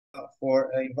for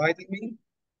inviting me.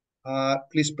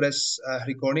 Please press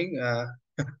recording,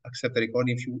 accept the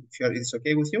recording if it's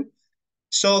okay with you.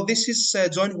 So this is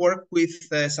joint work with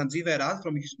Sanjeev Erad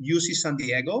from UC San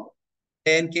Diego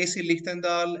and Casey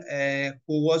Lichtendahl,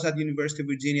 who was at University of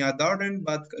Virginia at Darden,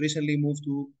 but recently moved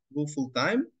to go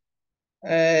full-time.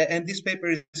 And this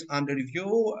paper is under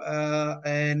review,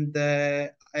 and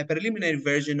a preliminary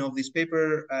version of this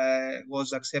paper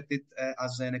was accepted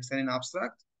as an extended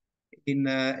abstract in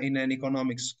an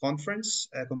economics conference,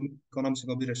 economics and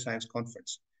computer science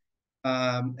conference.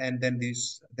 And then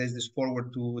there's this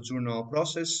forward to journal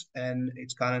process, and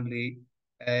it's currently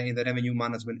in the revenue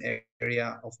management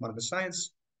area of management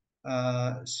science.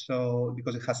 So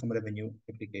because it has some revenue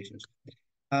implications.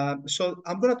 So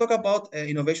I'm going to talk about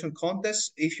innovation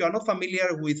contests. If you are not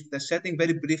familiar with the setting,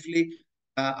 very briefly,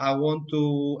 I want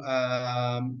to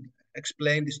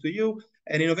explain this to you.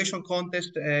 An innovation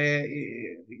contest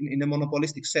in a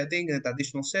monopolistic setting, in a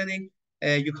traditional setting,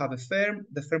 you have a firm.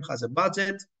 The firm has a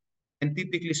budget and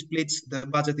typically splits the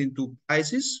budget into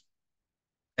prizes.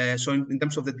 So in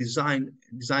terms of the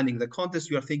designing the contest,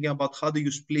 you are thinking about how do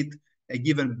you split a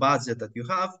given budget that you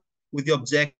have with the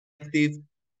objective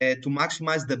to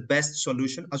maximize the best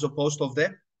solution as opposed to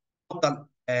the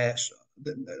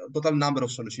total number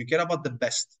of solutions. You care about the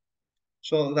best.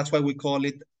 So that's why we call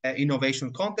it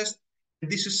innovation contest.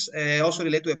 And this is also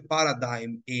related to a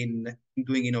paradigm in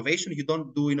doing innovation. You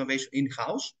don't do innovation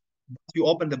in-house. You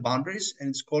open the boundaries, and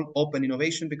it's called open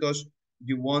innovation because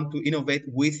you want to innovate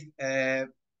with a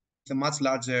much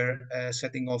larger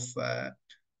setting of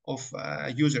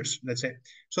users, let's say.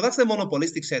 So that's the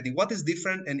monopolistic setting. What is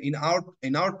different? And in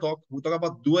our talk, we talk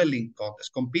about dueling contests,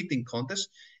 competing contests.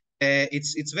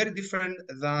 It's very different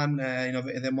than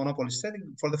the monopoly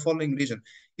setting for the following reason.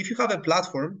 If you have a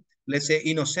platform, let's say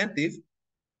Innocentive,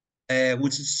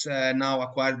 which is now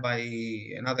acquired by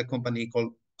another company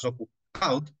called Zoku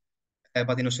Cloud,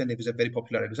 but Innocentive is a very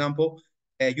popular example.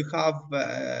 You have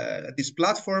this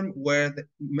platform where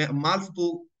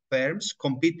multiple firms,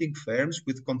 competing firms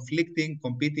with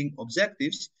competing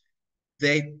objectives,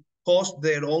 they host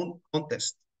their own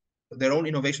contest, their own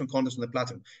innovation contest on the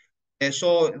platform.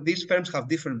 So these firms have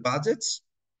different budgets.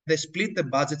 They split the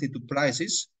budget into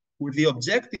prizes with the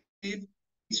objective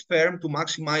each firm to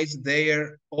maximize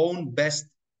their own best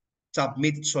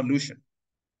submitted solution.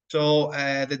 So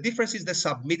the difference is the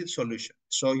submitted solution.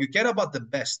 So you care about the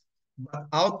best, but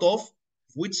out of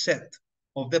which set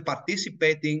of the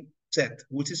participating set,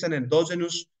 which is an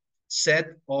endogenous set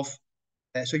of,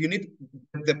 so you need,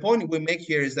 the point we make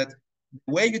here is that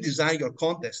the way you design your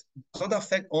contest does not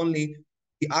affect only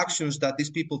the actions that these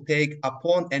people take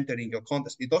upon entering your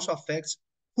contest. It also affects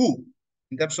who,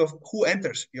 in terms of who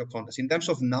enters your contest, in terms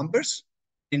of numbers,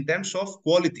 in terms of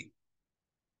quality.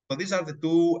 So these are the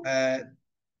two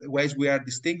ways we are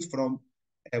distinct from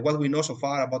what we know so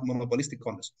far about monopolistic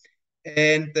contests.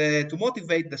 And to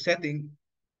motivate the setting,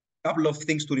 a couple of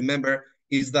things to remember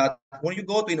is that when you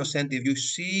go to Innocentive, you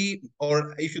see,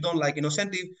 or if you don't like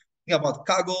Innocentive, think about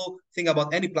Kaggle, think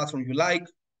about any platform you like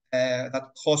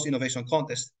that hosts innovation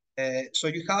contests. So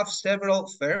you have several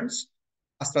firms.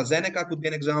 AstraZeneca could be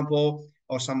an example,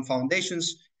 or some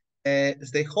foundations.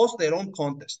 They host their own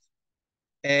contest.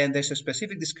 And there's a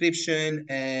specific description,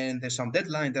 and there's some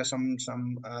deadline. There's some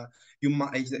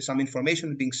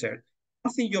information being shared.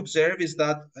 One thing you observe is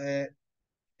that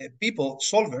people,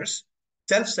 solvers,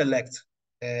 self-select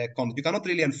content. You cannot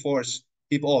really enforce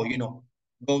people. Oh,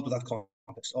 go to that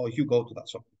context. Oh, you go to that.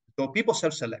 So people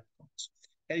self-select contests.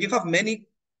 And you have many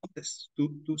contests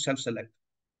to self-select.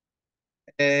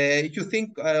 If you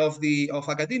think of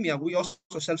academia, we also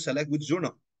self-select which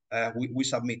journal we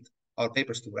submit our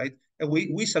papers to, right? And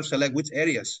we self-select which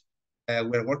areas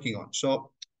we're working on.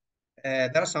 So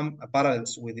there are some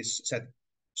parallels with this setting.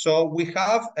 So we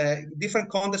have different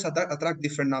contests attract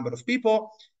different number of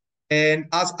people. And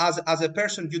as a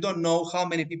person, you don't know how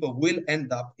many people will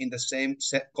end up in the same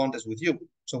contest with you.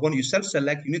 So when you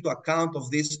self-select, you need to account of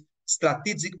this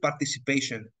strategic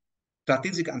participation,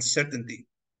 strategic uncertainty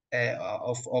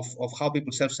of how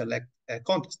people self-select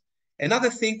contests. Another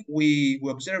thing we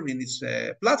observe in these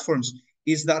platforms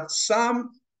is that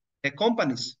some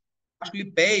companies actually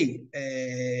pay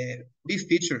be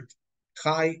featured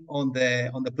high on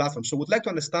the platform. So we'd like to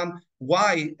understand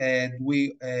why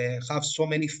we have so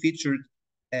many featured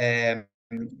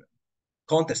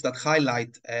contests that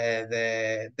highlight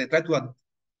they try to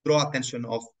draw attention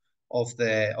of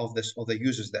the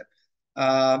users there.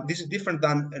 This is different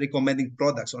than recommending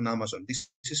products on Amazon. This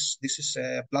is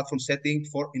a platform setting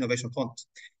for innovation contests.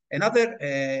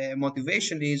 Another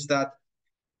motivation is that,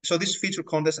 so these feature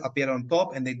contests appear on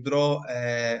top and they draw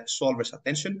solvers'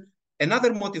 attention.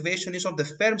 Another motivation is on the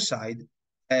firm side.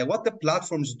 What the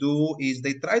platforms do is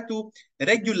they try to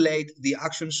regulate the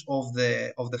actions of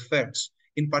the firms.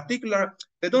 In particular,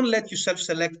 they don't let you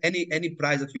self-select any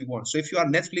prize that you want. So if you are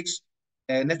Netflix,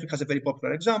 Netflix has a very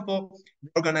popular example. They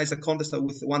organize a contest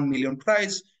with 1 million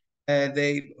prize.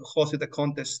 They hosted a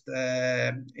contest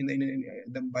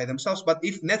by themselves. But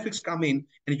if Netflix come in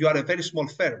and you are a very small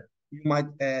firm, you might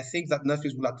think that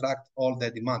Netflix will attract all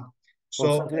the demand.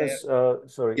 So Konstantinos,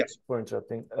 sorry yes, for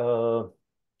interrupting.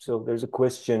 So there's a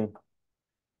question.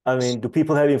 I mean, do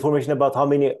people have information about how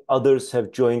many others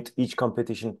have joined each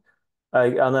competition?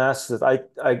 And I asked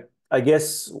that. I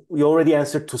guess you already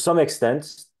answered to some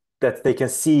extent that they can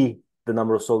see the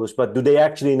number of solvers, but do they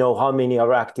actually know how many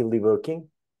are actively working?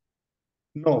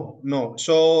 no.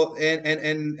 So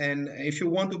and if you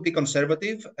want to be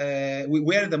conservative,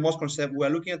 we are the most conservative. We are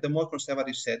looking at the most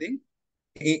conservative setting.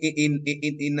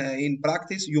 In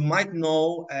practice, you might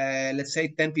know, let's say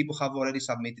 10 people have already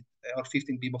submitted or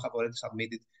 15 people have already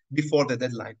submitted before the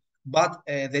deadline. But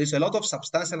there is a lot of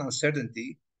substantial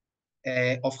uncertainty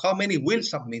of how many will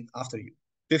submit after you.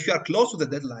 So if you are close to the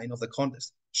deadline of the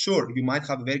contest, sure, you might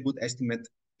have a very good estimate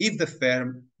if the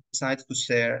firm decides to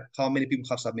share how many people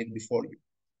have submitted before you.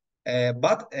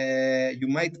 But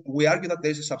we argue that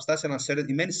there is a substantial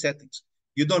uncertainty in many settings.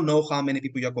 You don't know how many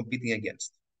people you're competing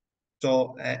against.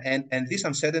 So, and this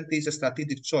uncertainty is a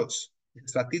strategic choice, a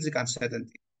strategic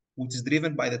uncertainty, which is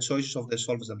driven by the choices of the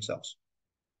solvers themselves.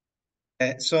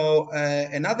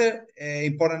 Another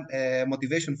important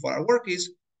motivation for our work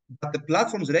is that the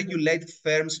platforms regulate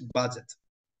firms' budget.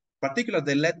 Particularly,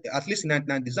 they let, at least in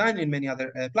 99 Design, in many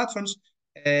other platforms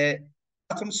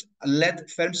let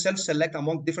firms self-select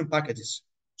among different packages.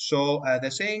 So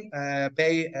they're saying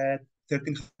pay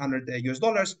 $1,300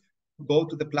 US, go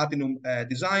to the platinum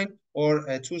design,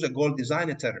 or choose a gold design,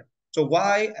 etc. So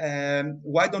why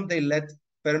don't they let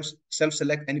firms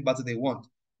self-select any budget they want?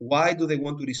 Why do they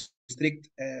want to restrict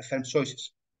firm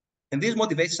choices? And this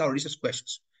motivates our research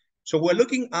questions. So we're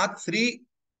looking at three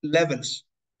levels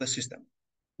of the system.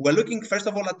 We're looking, first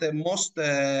of all, at the most,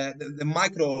 the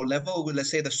micro level, let's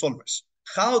say the solvers.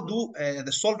 How do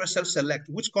the solvers self-select?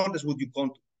 Which contest would you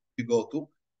go to?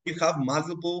 You have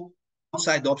multiple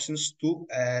outside options to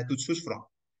choose from.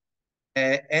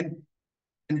 And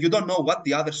you don't know what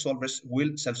the other solvers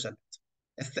will self-select.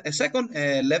 A second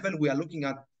level we are looking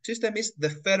at system is the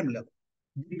firm level.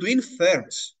 Between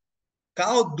firms,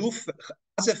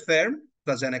 as a firm,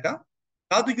 AstraZeneca,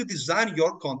 how do you design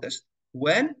your contest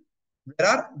when there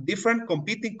are different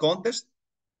competing contests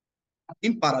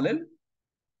in parallel,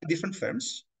 different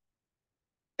firms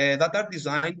that are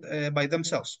designed by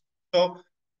themselves? So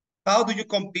how do you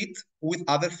compete with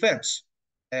other firms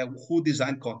who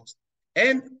design contests?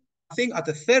 And I think at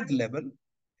the third level,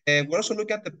 we're also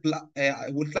looking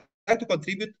at we'll try to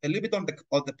contribute a little bit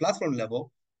on the platform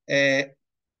level.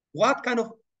 What kind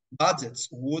of budgets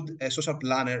would a social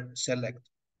planner select?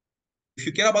 If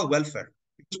you care about welfare,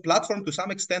 because platform to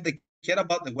some extent they care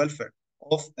about the welfare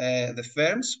of the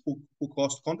firms who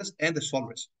host contests and the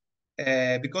solvers.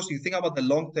 Because you think about the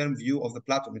long-term view of the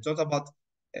platform, it's not about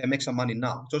make some money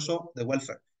now, it's also the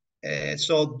welfare.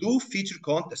 So do feature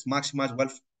contests maximize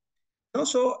welfare?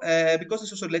 Also, because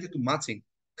it's also related to matching.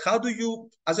 How do you,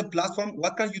 as a platform,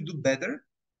 what can you do better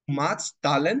to match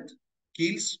talent,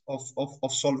 skills of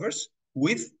solvers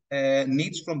with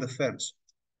needs from the firms?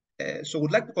 So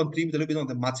we'd like to contribute a little bit on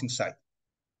the matching side.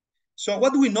 So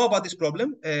what do we know about this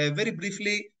problem? Very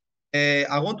briefly,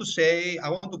 I want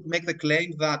to make the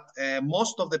claim that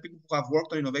most of the people who have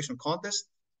worked on innovation contests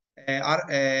are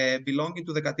belonging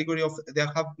to the category of, they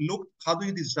have looked, how do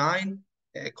you design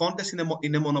contests in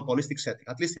a monopolistic setting,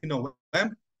 at least in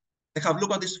OM. They have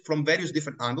looked at this from various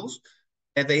different angles.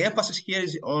 The emphasis here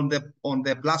is on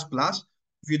the plus plus.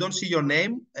 If you don't see your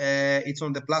name, it's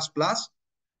on the plus plus.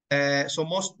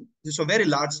 So very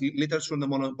large literature in the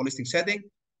monopolistic setting.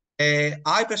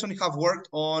 I personally have worked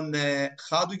on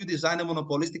how do you design a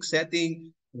monopolistic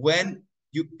setting when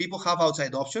people have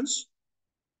outside options.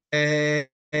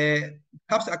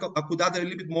 Perhaps I could add a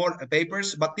little bit more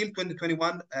papers, but till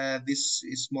 2021, this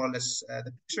is more or less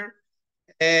the picture.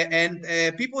 And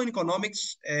people in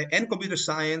economics and computer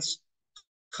science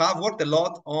have worked a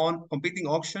lot on competing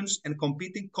auctions and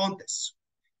competing contests.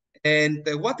 And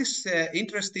what is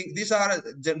interesting, these are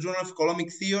the Journal of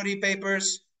Economic Theory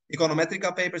papers,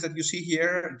 econometrica papers that you see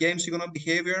here, games, economic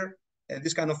behavior,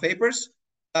 this kind of papers.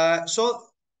 So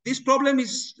this problem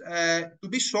is, to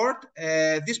be short,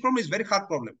 this problem is very hard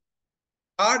problem.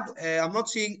 Hard, I'm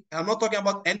not talking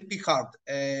about NP hard.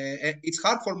 It's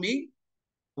hard for me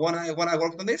when I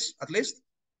worked on this, at least.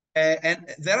 And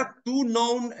there are two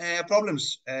known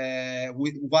problems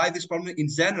with why this problem in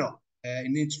general,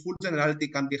 in its full generality,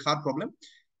 can be a hard problem.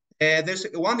 There's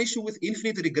one issue with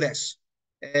infinite regress.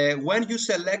 When you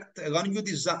select, when you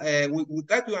design, we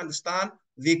try to understand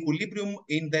the equilibrium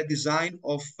in the design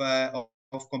of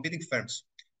competing firms.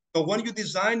 So when you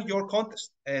design your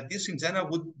contest, this in general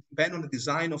would depend on the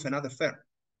design of another firm.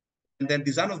 And then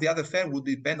design of the other firm would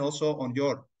depend also on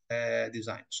your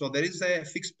design. So there is a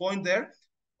fixed point there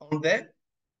on the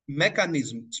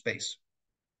mechanism space.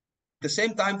 At the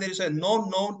same time, there is a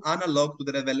non-known analog to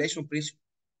the revelation principle.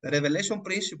 The revelation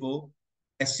principle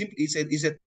is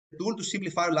a tool to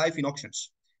simplify life in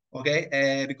auctions,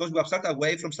 okay? Because we abstract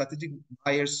away from strategic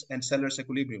buyers and sellers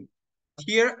equilibrium.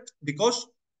 Here, because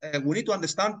we need to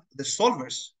understand the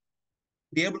solvers,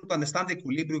 be able to understand the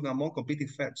equilibrium among competing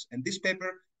firms. And this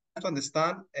paper to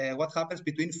understand what happens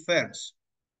between firms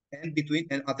and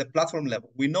at the platform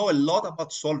level. We know a lot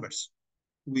about solvers.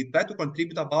 We try to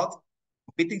contribute about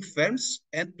competing firms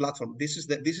and platform. This is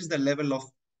the level of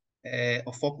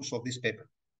focus of this paper.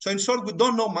 So in short, we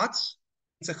don't know much.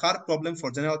 It's a hard problem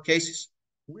for general cases,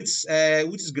 which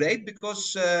is great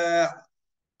because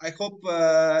I hope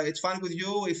it's fine with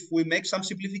you if we make some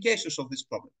simplifications of this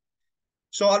problem.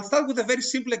 So I'll start with a very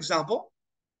simple example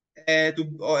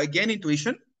to gain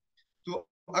intuition. To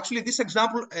actually this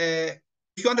example,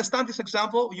 if you understand this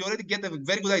example, you already get a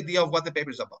very good idea of what the paper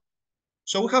is about.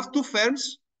 So we have two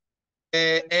firms,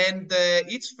 and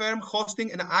each firm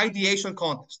hosting an ideation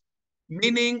contest,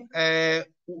 meaning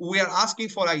we are asking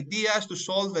for ideas to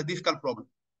solve a difficult problem.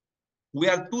 We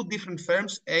are two different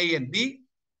firms, A and B.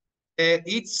 There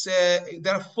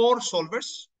are four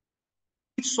solvers.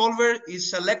 Each solver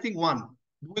is selecting one.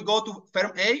 Do we go to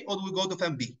firm A or do we go to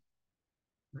firm B?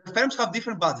 The firms have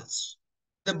different budgets.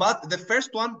 The first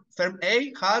one, firm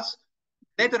A, has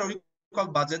greater or equal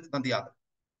budget than the other.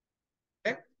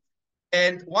 Okay?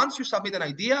 And once you submit an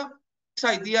idea, this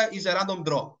idea is a random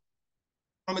draw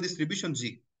from a distribution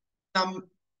G. I'm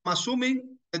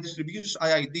assuming the distributions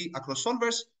IID across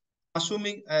solvers,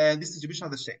 assuming this distribution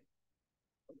are the same,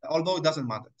 although it doesn't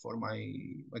matter for my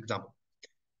example.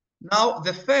 Now,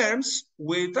 the firms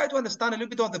will try to understand a little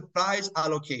bit of the price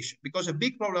allocation, because a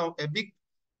big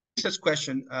research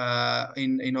question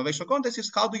in innovation contests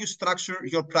is how do you structure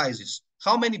your prizes?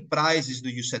 How many prizes do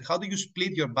you set? How do you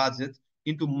split your budget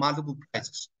into multiple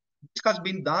prizes? This has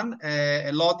been done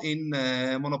a lot in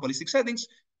monopolistic settings.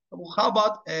 How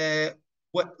about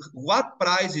what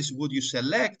prizes would you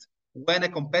select when a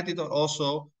competitor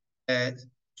also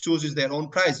chooses their own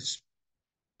prizes?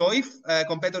 So if a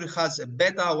competitor has a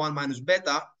beta 1 minus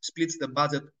beta, splits the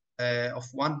budget of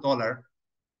 $1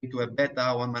 into a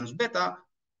beta 1 minus beta,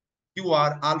 you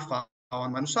are alpha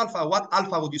 1 minus alpha. What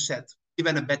alpha would you set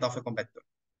given a beta of a competitor?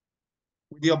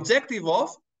 With the objective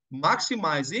of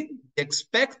maximizing the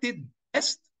expected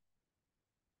best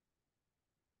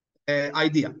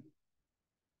idea.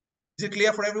 Is it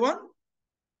clear for everyone?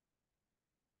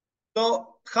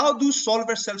 So how do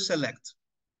solvers self-select?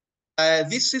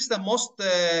 This is the most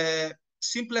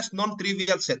simplest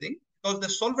non-trivial setting because the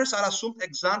solvers are assumed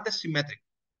ex ante symmetric.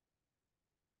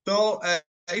 So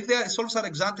if the solvers are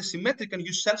ex ante symmetric and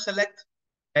you self-select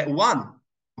one,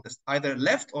 either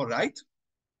left or right,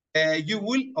 you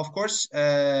will, of course,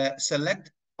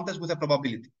 select contest with a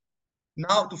probability.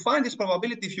 Now, to find this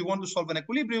probability, if you want to solve an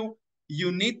equilibrium,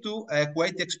 you need to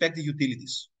equate the expected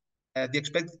utilities, the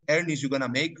expected earnings you're going to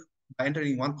make by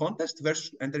entering one contest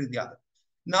versus entering the other.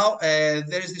 Now,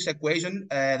 there is this equation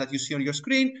that you see on your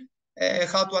screen.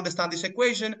 How to understand this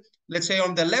equation? Let's say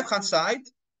on the left-hand side,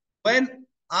 when,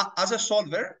 as a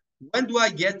solver, when do I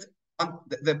get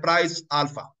the prize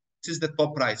alpha? This is the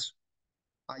top prize.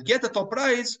 I get the top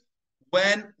prize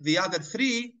when the other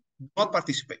three do not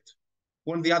participate.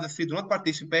 When the other three do not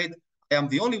participate, I am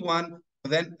the only one.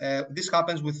 Then this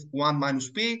happens with 1 minus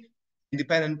p,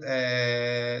 independent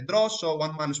draw. So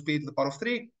 1 minus p to the power of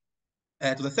 3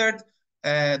 to the third.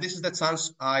 This is the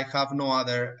chance I have no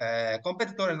other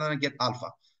competitor, and then I get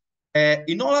alpha.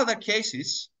 In all other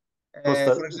cases,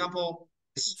 for example...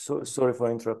 Sorry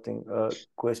for interrupting.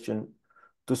 Question.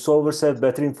 Do solvers have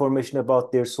better information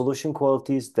about their solution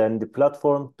qualities than the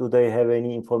platform? Do they have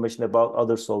any information about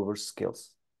other solvers'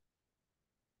 skills?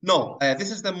 No,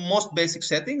 this is the most basic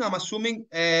setting. I'm assuming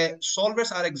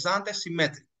solvers are ex ante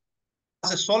symmetric.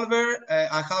 As a solver,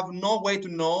 I have no way to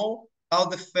know how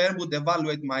the firm would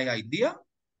evaluate my idea.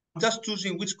 I'm just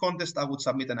choosing which contest I would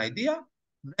submit an idea.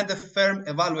 Then the firm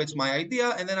evaluates my idea,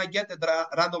 and then I get a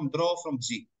random draw from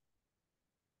G.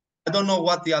 I don't know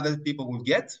what the other people will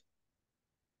get.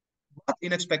 But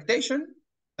in expectation,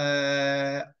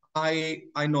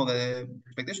 I know the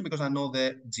expectation because I know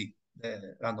the G,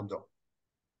 the random draw.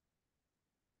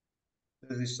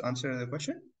 Does this answer the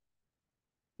question?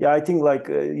 Yeah, I think like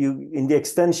you in the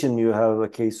extension you have a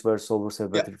case where solvers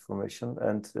have better information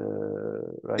and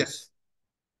right. Yes.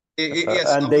 Yes,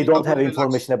 And they I don't will have relax.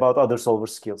 information about other solver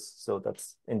skills. So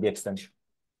that's in the extension.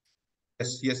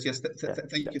 Yes. Yeah.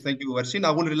 Thank you, Ersin.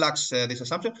 I will relax this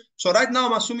assumption. So right now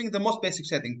I'm assuming the most basic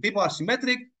setting. People are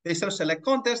symmetric. They self-select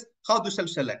contest. How do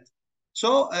self-select?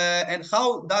 So and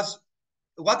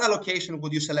what allocation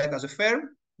would you select as a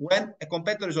firm when a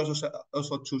competitor is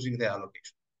also choosing their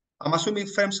allocation? I'm assuming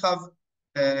firms have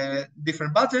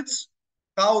different budgets.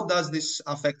 How does this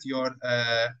affect your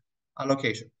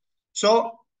allocation?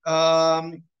 So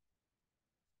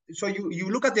you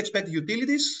look at the expected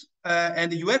utilities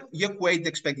and you equate the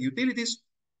expected utilities.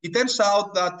 It turns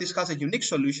out that this has a unique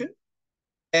solution.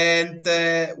 And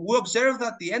we observe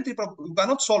that we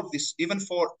cannot solve this even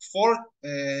for four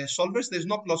solvers. There's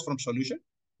no closed form solution.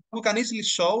 We can easily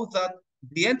show that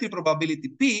the entry probability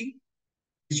P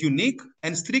is unique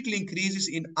and strictly increases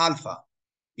in alpha,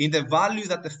 in the value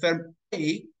that the firm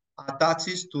A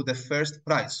attaches to the first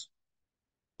price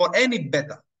for any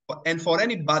beta and for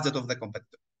any budget of the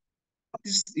competitor.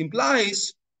 This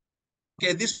implies,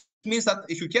 okay, this means that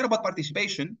if you care about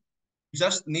participation, you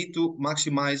just need to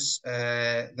maximize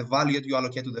the value that you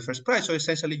allocate to the first price. So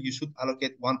essentially, you should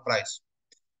allocate one price.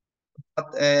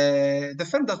 But the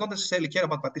firm does not necessarily care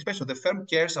about participation. The firm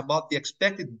cares about the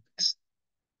expected best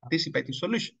participating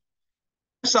solution.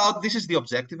 Turns out this is the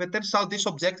objective. It turns out this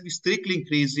objective is strictly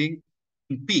increasing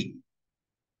in P.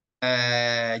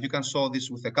 You can solve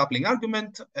this with a coupling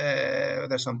argument.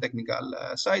 There's some technical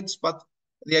sides, but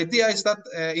the idea is that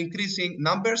increasing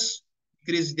numbers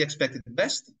increases the expected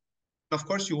best. Of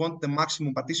course, you want the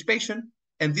maximum participation,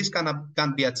 and this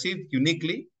can be achieved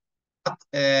uniquely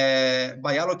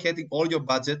by allocating all your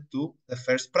budget to the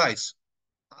first price.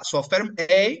 So firm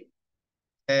A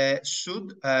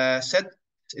should set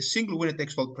a single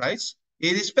winner-takes-all price,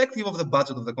 irrespective of the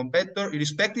budget of the competitor,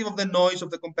 irrespective of the noise of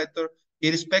the competitor,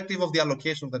 irrespective of the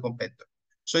allocation of the competitor.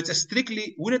 So it's a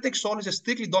strictly, winner-takes-all is a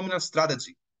strictly dominant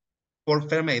strategy for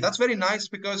firm A. That's very nice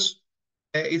because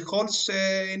it holds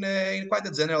in quite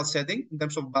a general setting in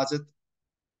terms of budget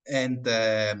and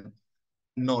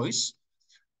noise.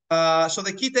 So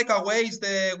the key takeaway is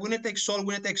the winner takes all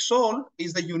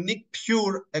is the unique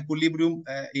pure equilibrium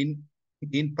in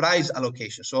price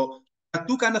allocation. So there are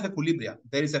two kinds of equilibria.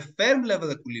 There is a firm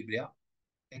level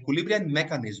equilibrium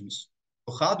mechanisms.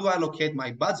 So how do I allocate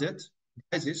my budget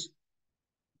prices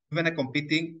given a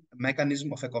competing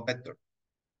mechanism of a competitor,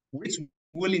 which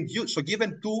will induce, so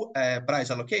given two price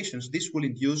allocations, this will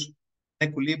induce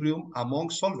equilibrium among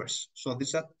solvers. So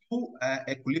these are two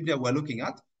equilibria we're looking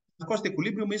at. Of course, the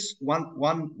equilibrium is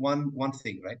one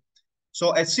thing, right?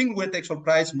 So a single winner takes all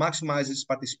price maximizes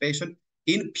participation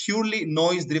in purely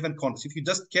noise-driven context. If you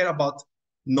just care about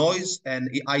noise and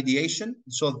ideation,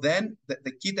 so then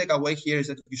the key takeaway here is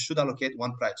that you should allocate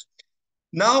one price.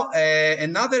 Now,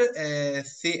 another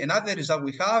result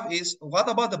we have is, what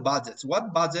about the budgets?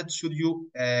 What budget should you,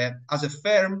 as a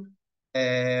firm,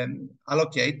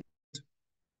 allocate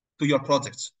to your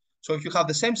projects? So if you have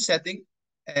the same setting,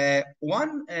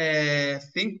 one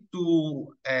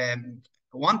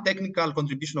technical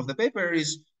contribution of the paper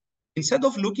is, instead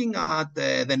of looking at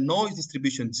the noise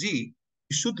distribution G,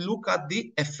 you should look at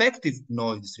the effective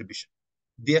noise distribution.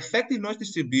 The effective noise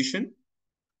distribution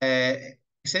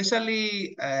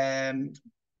essentially tries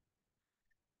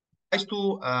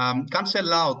to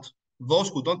cancel out those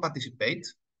who don't participate.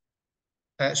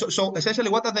 So essentially,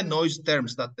 what are the noise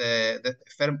terms that the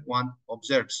firm one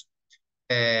observes?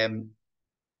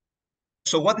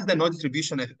 So what is the noise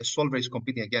distribution a solver is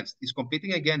competing against? It's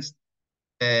competing against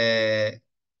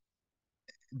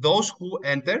those who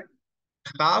enter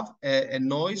have a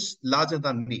noise larger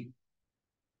than me.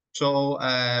 So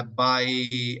by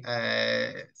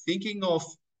thinking of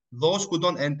those who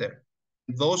don't enter,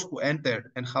 those who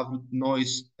enter and have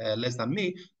noise less than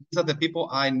me, these are the people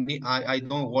I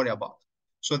don't worry about.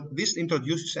 So this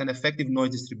introduces an effective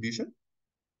noise distribution,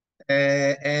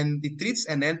 and it treats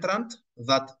an entrant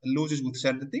that loses with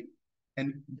certainty.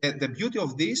 And the beauty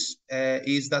of this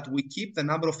is that we keep the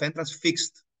number of entrants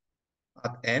fixed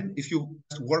at n. If you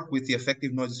work with the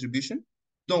effective noise distribution,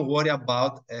 don't worry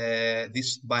about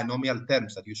these binomial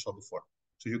terms that you saw before.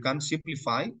 So you can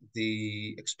simplify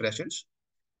the expressions.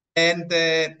 And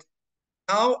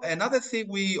now another thing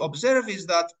we observe is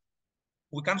that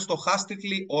we can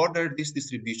stochastically order these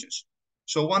distributions.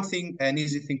 So one thing, an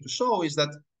easy thing to show is that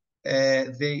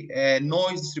the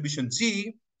noise distribution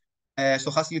G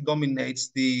stochastically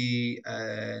dominates the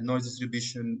noise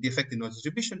distribution, the effective noise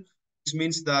distribution, which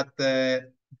means that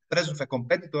the presence of a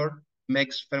competitor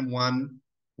makes firm one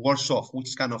worse off, which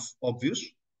is kind of obvious.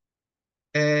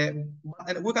 And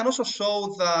we can also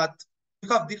show that you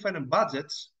have different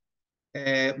budgets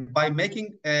by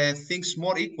making things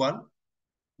more equal,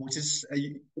 which is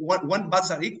when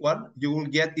budgets are equal, you will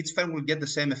get each firm will get the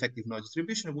same effective noise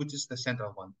distribution, which is the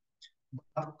central one.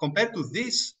 But compared to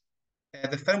this,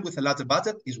 the firm with a larger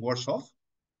budget is worse off,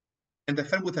 and the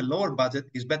firm with a lower budget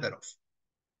is better off.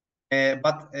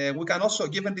 But we can also,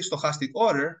 given the stochastic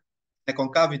order, the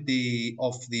concavity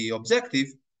of the objective,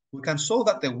 we can show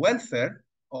that the welfare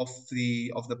of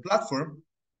the platform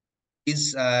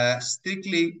is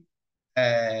strictly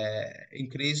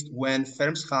increased when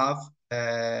firms have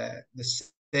the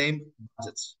same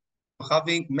budgets. So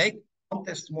make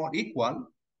contests more equal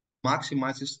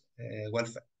maximizes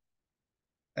welfare.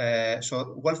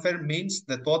 So welfare means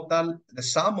the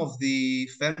sum of the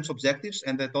firm's objectives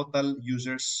and the total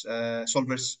users,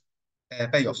 solvers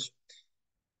payoffs.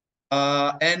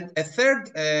 And a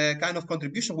third kind of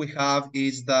contribution we have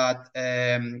is that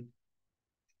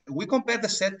we compare the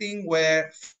setting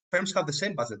where firms have the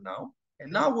same budget now,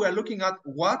 and now we are looking at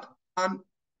what can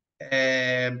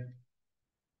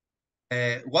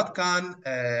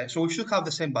so we should have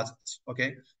the same budgets,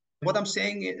 okay? What I'm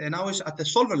saying now is at the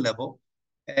solver level,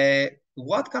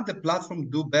 what can the platform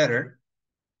do better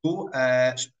to,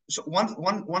 so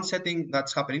one setting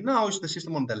that's happening now is the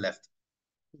system on the left.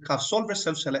 We have solver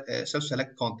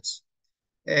self-select contests.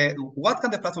 What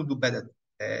can the platform do better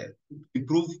to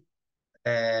improve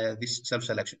this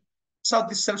self-selection? So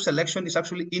this self-selection is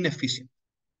actually inefficient.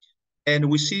 And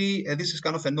we see this is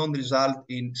kind of a known result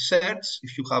in search.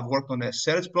 If you have worked on a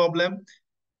search problem,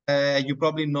 you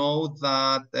probably know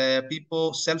that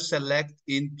people self-select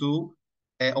into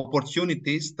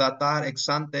opportunities that are ex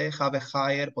ante have a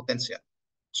higher potential.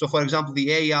 So, for example,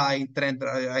 the AI trend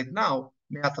right now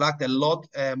may attract a lot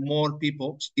more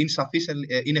people,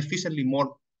 inefficiently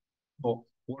more people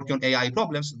working on AI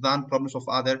problems than problems of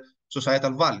other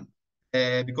societal value,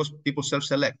 because people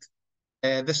self-select.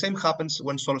 The same happens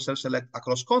when solvers self-select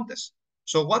across contests.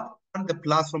 So what can the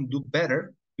platform do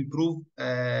better to improve,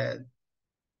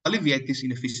 alleviate this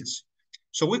inefficiency?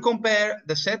 So we compare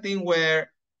the setting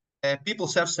where people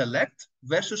self-select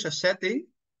versus a setting,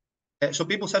 so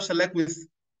people self-select with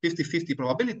 50-50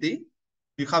 probability.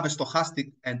 You have a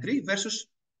stochastic entry versus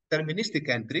deterministic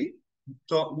entry,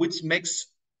 so which makes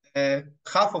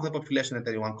half of the population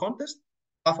enter in one contest,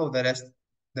 half of the rest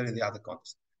enter in the other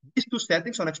contest. These two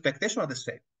settings on expectation are the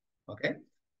same, okay?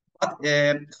 But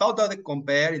how do they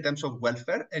compare in terms of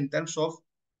welfare, in terms of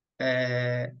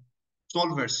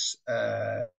solvers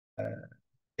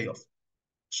payoff?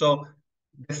 So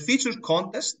the featured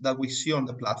contests that we see on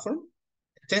the platform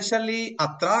essentially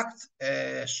attract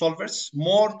solvers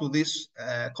more to this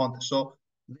contest. So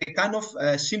they kind of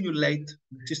simulate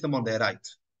the system on the right.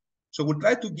 So we'll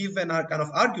try to give a kind of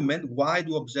argument why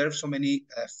do we observe so many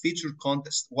featured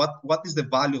contests? What is the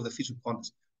value of the featured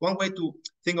contest? One way to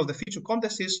think of the featured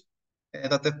contest is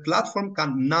that the platform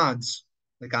can nudge.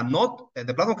 The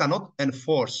platform cannot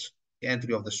enforce the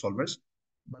entry of the solvers,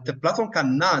 but the platform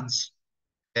can nudge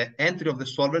the entry of the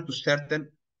solver to certain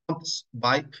contests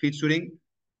by featuring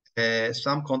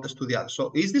some contest to the other.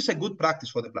 So is this a good practice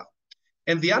for the platform?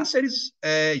 And the answer is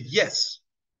yes.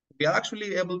 We are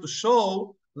actually able to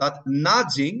show that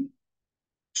nudging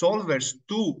solvers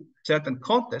to certain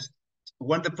contests,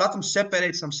 when the platform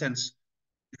separates some sense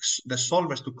the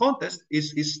solvers to contest,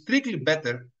 is strictly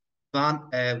better than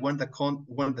when the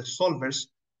solvers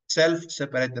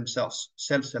self-separate themselves,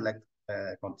 self-select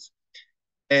contests.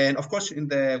 And of course,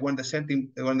 when the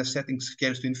setting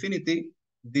scales to infinity,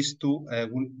 these two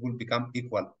will become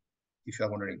equal, if you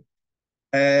are wondering.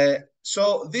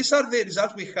 So these are the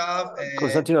results we have.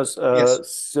 Konstantinos, Yes.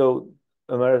 so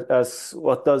Ömer asks,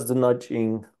 what does the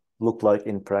nudging look like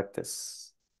in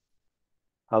practice?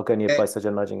 How can you apply such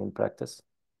a nudging in practice?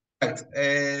 Right.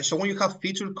 So when you have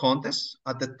featured contests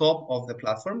at the top of the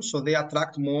platform, so they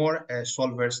attract more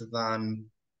solvers than.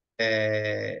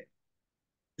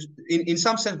 In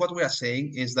some sense, what we are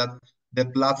saying is that the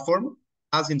platform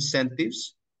has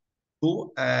incentives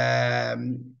to,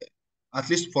 at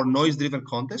least for noise-driven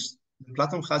contests, the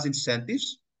platform has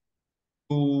incentives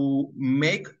to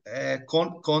make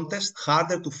contests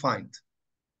harder to find.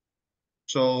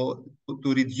 So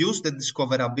to reduce the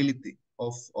discoverability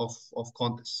of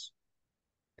contests.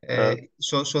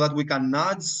 So that we can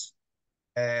nudge,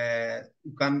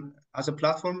 as a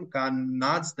platform, can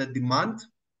nudge the demand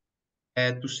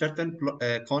to certain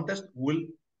contests will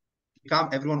become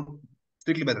everyone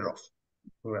strictly better off.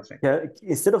 we were saying. Yeah,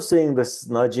 instead of saying this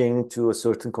nudging to a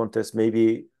certain contest,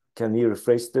 maybe can we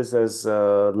rephrase this as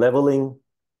leveling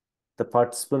the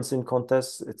participants in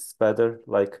contests? It's better.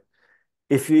 Like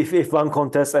if one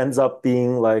contest ends up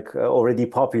being like already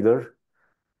popular,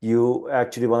 you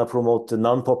actually want to promote the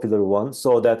non-popular one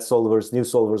so that new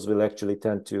solvers will actually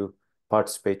tend to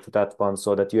participate to that one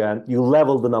so that you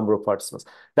level the number of participants.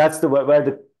 That's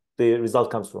where the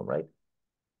result comes from, right?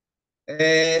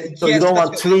 So you Yes, don't that's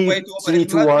want the way to three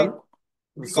to operationalize it one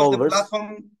because the solvers.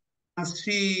 platform can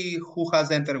see who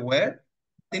has entered where.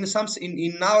 In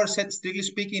our set, strictly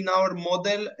speaking, in our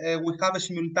model, we have a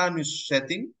simultaneous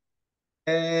setting.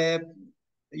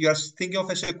 You are thinking of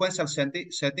a sequential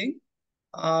setting,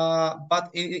 but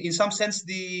in some sense,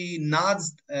 the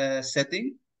nudged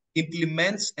setting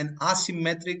implements an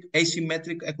asymmetric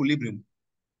equilibrium.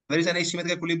 There is an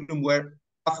asymmetric equilibrium where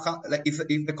like if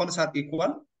the constants are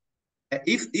equal,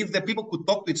 if the people could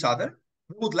talk to each other,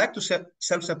 they would like to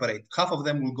self-separate. Half of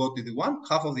them will go to the one,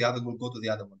 half of the other will go to the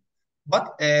other one.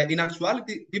 But in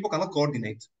actuality, people cannot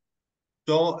coordinate.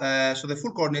 So the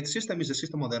full coordinate system is the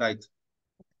system on the right.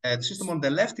 The system on the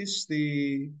left is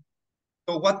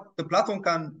so what the platform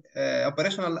can the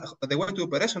way to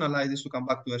operationalize this, to come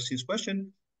back to Ersin's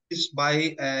question, is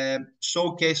by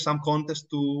showcase some contest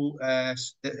to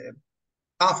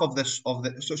half of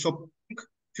so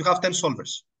if you have 10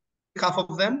 solvers, half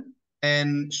of them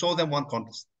and show them one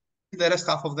contest. The rest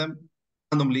half of them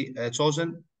randomly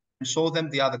chosen and show them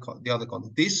the other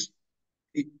contest. This,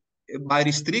 by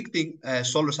restricting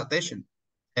solvers' attention,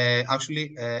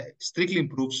 actually strictly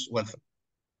improves welfare.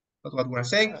 That's what we're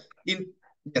saying.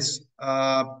 Yes,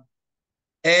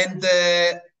 and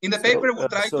in the paper we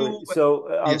try Sorry. to So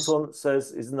yes. Anton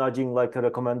says, is nudging like a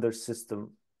recommender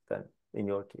system then in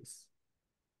your case?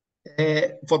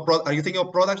 Are you thinking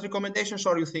of product recommendations,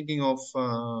 or are you thinking of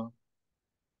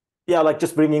Yeah, like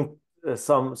just bringing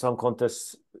some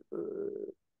contests uh,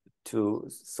 to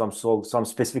some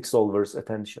specific solver's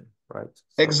attention, right?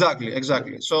 So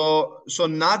exactly. So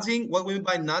nudging, what we mean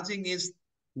by nudging is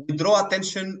we draw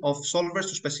attention of solvers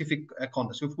to specific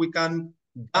contests. If we can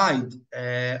guide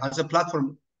as a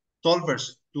platform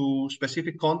solvers to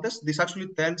specific contests, this actually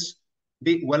tends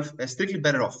to be strictly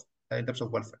better off in terms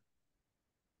of welfare.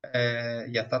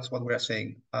 Yeah, that's what we are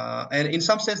saying. And in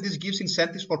some sense, this gives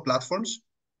incentives for platforms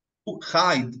to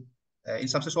hide, in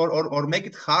some sense, or make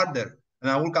it harder. And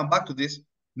I will come back to this.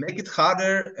 Make it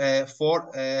harder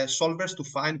for solvers to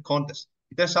find contests.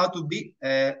 It turns out to be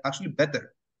actually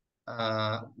better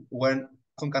when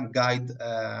someone can guide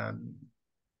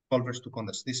solvers to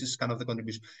contests. This is kind of the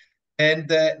contribution.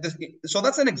 And so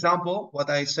that's an example, what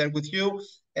I shared with you.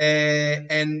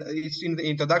 And it's in the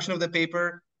introduction of the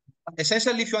paper.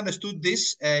 Essentially, if you understood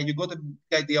this, you got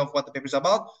the idea of what the paper is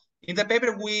about. In the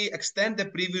paper, we extend the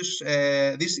previous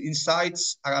these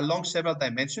insights along several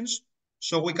dimensions.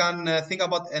 So we can think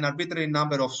about an arbitrary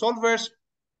number of solvers.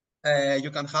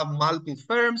 You can have multiple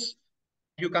firms.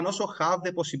 You can also have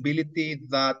the possibility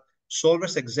that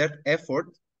solvers exert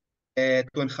effort to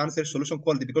enhance their solution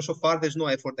quality, because so far there's no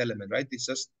effort element, right? It's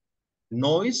just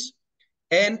noise.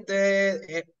 And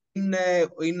in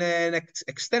an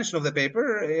extension of the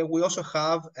paper, we also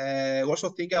have also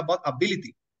thinking about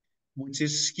ability, which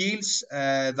is skills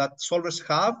that solvers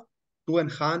have to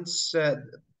enhance,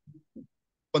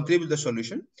 contribute the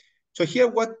solution. So here,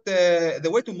 what the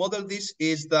way to model this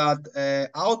is that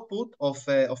output of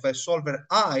a solver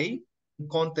I in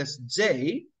contest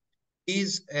J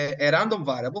is a random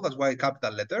variable, that's why a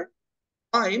capital letter,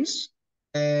 times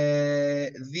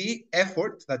the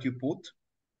effort that you put.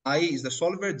 I is the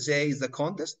solver, J is the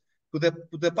contest, to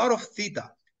the power of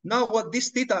theta. Now, what this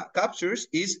theta captures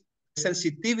is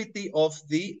sensitivity of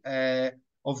the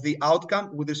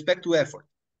outcome with respect to effort.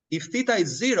 If theta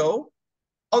is 0,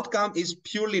 outcome is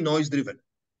purely noise driven.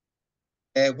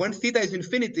 When theta is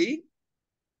infinity,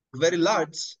 very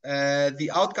large, the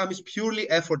outcome is purely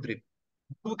effort driven.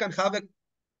 We can have a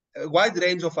wide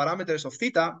range of parameters of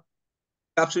theta,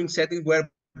 capturing settings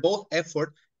where both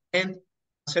effort and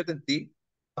uncertainty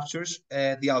captures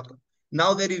the outcome.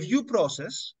 Now, the review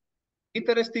process,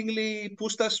 interestingly,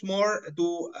 pushed us more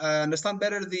to understand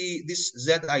better this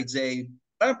Zij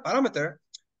parameter,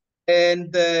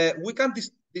 and we can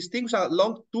distinguish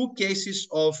along two cases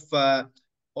of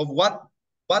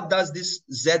what does this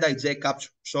Zij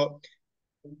capture. So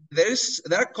there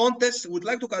are contests. We'd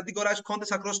like to categorize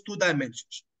contests across two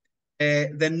dimensions.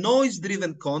 The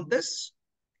noise-driven contests,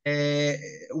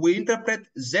 we interpret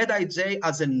Zij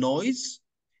as a noise,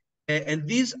 and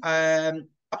these are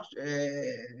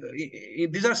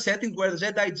settings where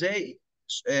Zij,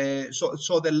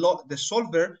 so the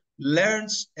solver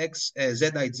learns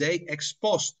Zij ex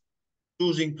post,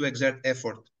 choosing to exert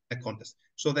effort a contest.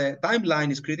 So the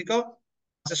timeline is critical.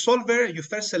 As a solver, you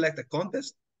first select a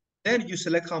contest, then you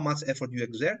select how much effort you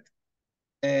exert,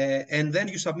 and then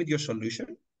you submit your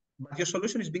solution. But your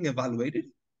solution is being evaluated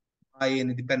by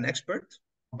an independent expert,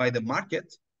 by the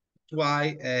market,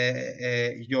 why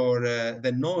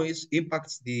the noise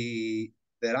impacts the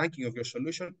ranking of your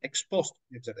solution ex post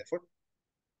exert effort.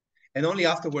 And only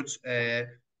afterwards,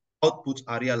 outputs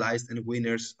are realized and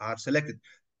winners are selected.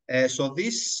 So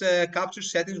this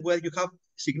captures settings where you have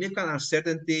significant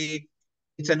uncertainty.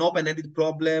 It's an open-ended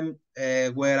problem,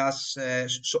 whereas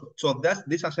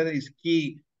this uncertainty is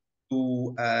key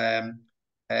to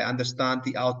understand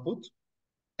the output.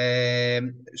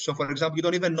 So, for example, you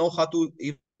don't even know how to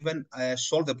even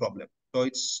solve the problem. So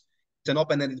it's an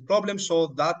open-ended problem. So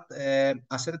that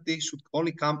uncertainty should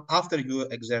only come after you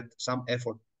exert some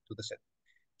effort to the setting.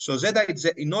 So Zeta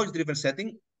in noise-driven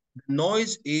setting,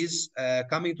 noise is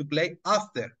coming to play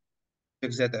after you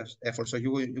exert effort. So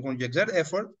when you exert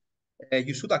effort,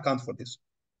 you should account for this.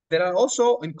 There are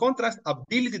also, in contrast,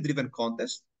 ability-driven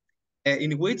contests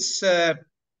in which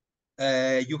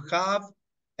you have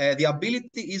the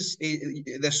ability is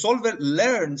the solver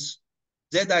learns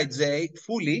Zij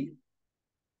fully,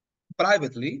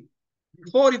 privately,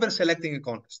 before even selecting a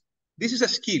contest. This is a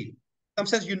skill. In some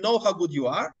sense, you know how good you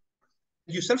are.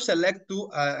 You self-select to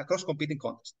a cross-competing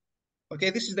contest.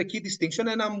 Okay, this is the key distinction,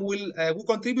 and will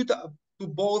contribute to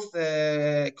both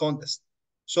contests.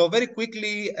 So very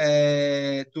quickly,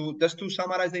 just to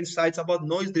summarize the insights about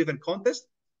noise-driven contests,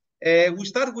 we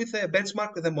start with a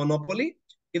benchmark with a monopoly.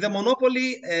 In the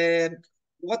monopoly,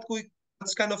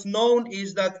 what's kind of known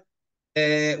is that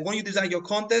when you design your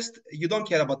contest, you don't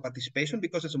care about participation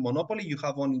because it's a monopoly. You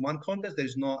have only one contest. There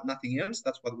is nothing else.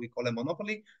 That's what we call a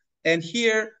monopoly. And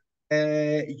here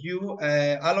you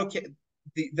allocate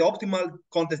the optimal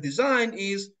contest design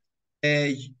is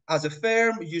as a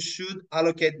firm, you should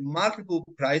allocate multiple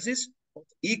prizes of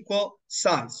equal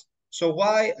size. So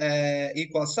why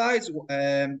equal size?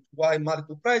 Why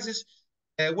multiple prizes?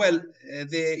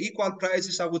 The equal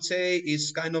prizes, I would say,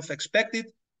 is kind of expected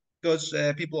because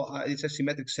it's a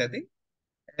symmetric setting.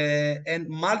 And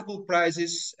multiple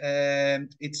prizes,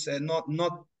 it's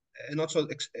not so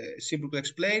simple to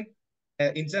explain.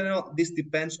 In general, this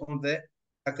depends on the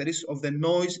characteristics of the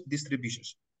noise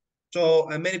distributions. So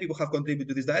many people have contributed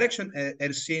to this direction.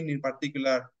 Ersin, in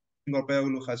particular,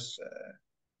 Ngorpeoglu has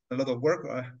a lot of work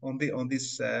on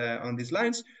these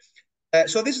lines.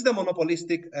 So this is the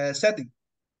monopolistic setting.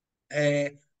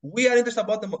 We are interested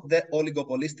about the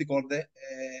oligopolistic or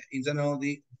in general,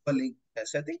 the dueling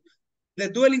setting. The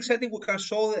dueling setting, we can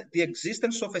show the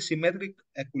existence of a symmetric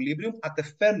equilibrium at the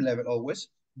firm level always.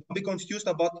 Don't be confused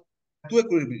about two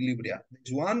equilibria.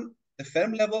 There's one, the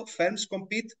firm level, firms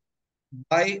compete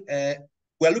by,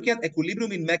 we're looking at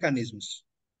equilibrium in mechanisms.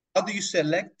 How do you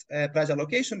select price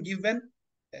allocation given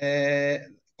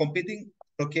competing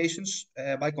allocations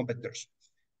by competitors?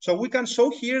 So we can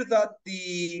show here that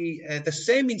the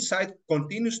same insight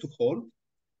continues to hold.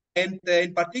 And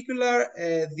in particular,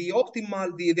 the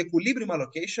equilibrium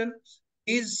allocation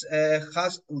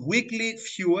has weekly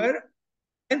fewer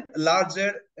and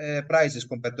larger prices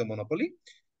compared to a monopoly.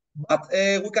 But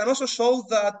we can also show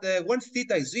that when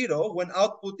theta is 0, when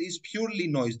output is purely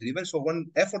noise driven, so when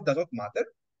effort does not matter,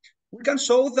 we can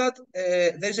show that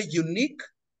there's a unique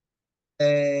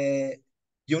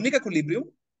equilibrium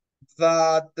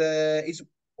that is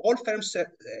all firms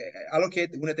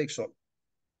allocate winner takes all.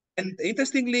 And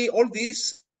interestingly, all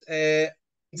this, in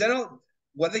general,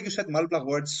 whether you set multiple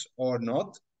words or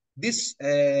not, this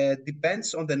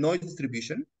depends on the noise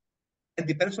distribution and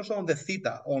depends also on the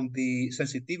theta, on the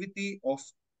sensitivity of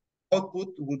output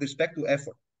with respect to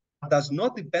effort. It does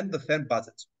not depend on the firm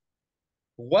budgets.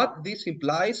 What this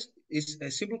implies is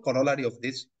a simple corollary of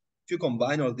this. If you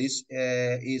combine all this,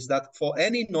 is that for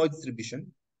any noise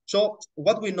distribution, so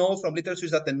what we know from literature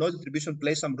is that the noise distribution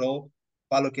plays some role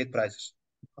to allocate prices.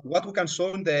 What we can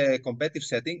show in the competitive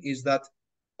setting is that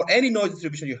for any noise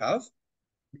distribution you have,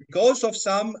 because of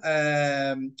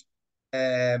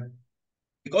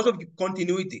because of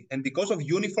continuity and because of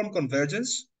uniform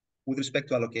convergence with respect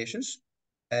to allocations,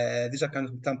 these are kind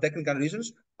of some technical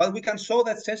reasons, but we can show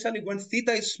that essentially when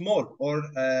theta is small or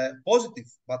positive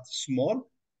but small,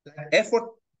 the effort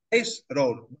plays a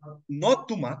role, not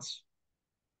too much.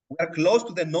 We are close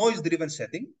to the noise-driven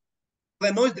setting.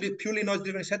 The purely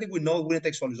noise-driven setting, we know winner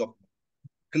takes all is optimal.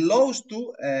 Close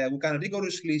to, we can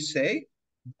rigorously say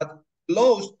that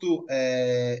close to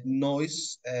a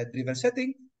noise-driven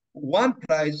setting, one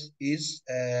price is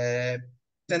an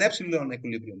epsilon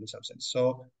equilibrium in some sense.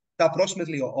 So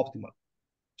approximately optimal.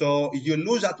 So you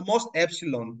lose at most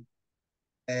epsilon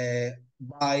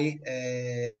by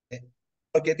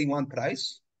allocating one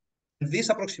price. This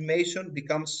approximation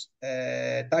becomes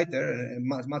tighter,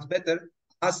 much better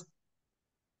as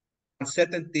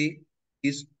uncertainty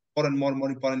is more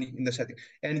important in the setting.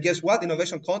 And guess what?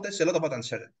 Innovation contests a lot about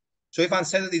uncertainty. So if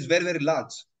uncertainty is very, very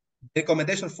large, the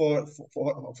recommendation from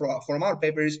our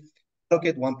paper is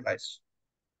allocate one price.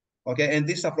 Okay, and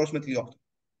this is approximately optimal.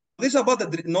 This is about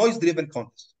the noise-driven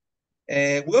contest.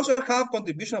 We also have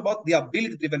contribution about the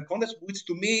ability-driven contest, which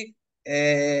to me,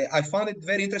 I found it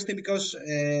very interesting because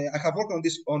I have worked on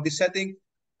this setting.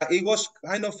 It was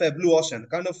kind of a blue ocean,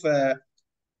 kind of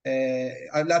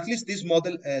at least this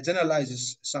model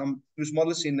generalizes some previous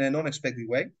models in a non-expected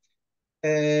way.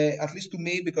 At least to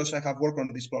me, because I have worked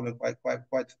on this problem quite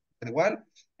very well.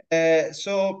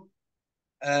 So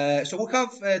we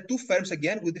have two firms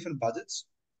again with different budgets.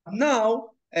 Now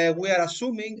we are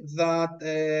assuming that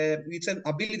it's an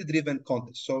ability-driven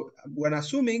contest. So we're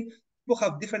assuming people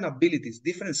have different abilities,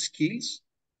 different skills,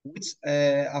 which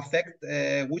affect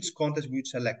which contest we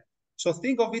select. So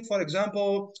think of it, for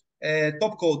example,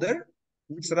 top coder,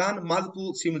 which run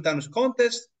multiple simultaneous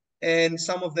contests, and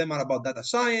some of them are about data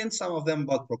science, some of them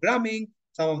about programming,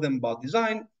 some of them about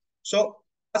design. So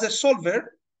as a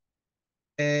solver,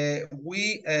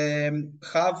 we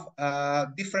have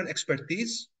different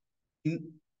expertise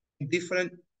in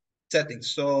different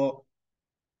settings. So,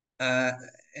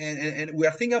 and we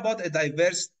are thinking about a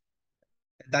diverse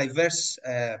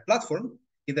platform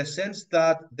in the sense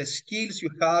that the skills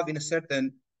you have in a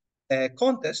certain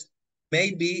contest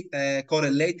may be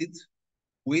correlated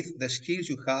with the skills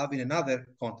you have in another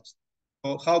contest.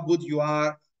 So how good you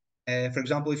are, for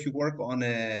example, if you work on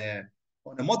a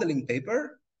modeling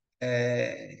paper,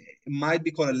 it might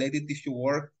be correlated if you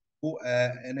work to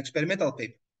an experimental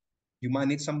paper. You might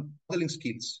need some modeling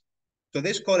skills. So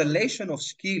this correlation of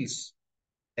skills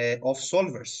of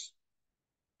solvers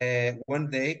when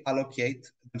they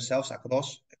allocate themselves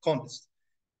across a contest.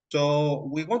 So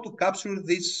we want to capture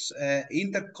this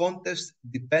inter-contest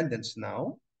dependence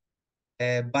now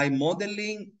by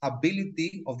modeling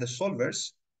ability of the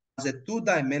solvers as a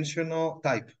two-dimensional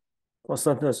type.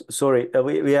 Konstantinos, sorry,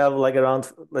 we have like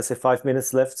around, let's say, 5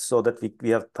 minutes left so that we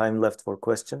have time left for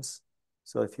questions.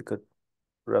 So if you could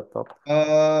wrap up.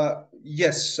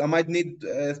 Yes, I might need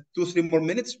 2-3 more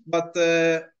minutes, but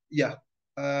yeah.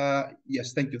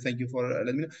 Yes, thank you for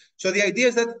letting me know. So the idea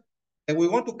is that we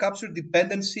want to capture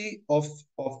dependency of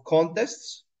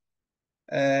contests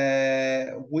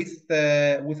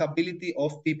with ability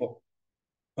of people.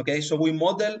 Okay, so we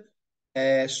model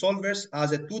solvers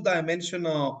as a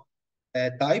two-dimensional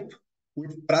type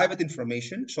with private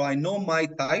information. So I know my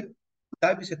type.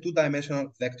 Type is a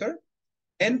two-dimensional vector,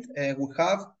 and we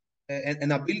have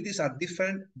and abilities are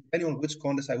different depending on which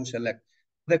contest I will select.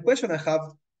 The question I have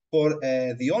for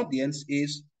the audience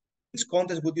is, which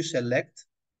contest would you select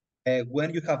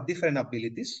when you have different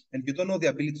abilities and you don't know the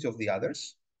abilities of the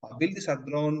others? Abilities are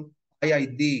drawn by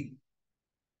ID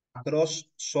across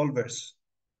solvers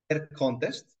per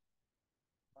contest.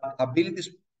 Abilities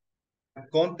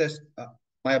contest,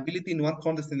 my ability in one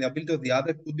contest and the ability of the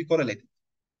other could be correlated.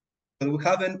 So we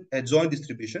have a joint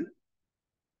distribution.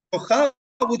 So how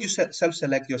would you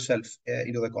self-select yourself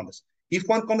into the contest? If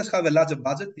one contest has a larger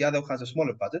budget, the other has a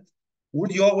smaller budget,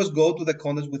 would you always go to the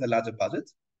contest with a larger budget?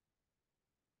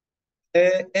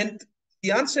 And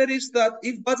the answer is that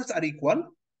if budgets are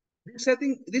equal, this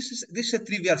is a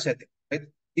trivial setting, right?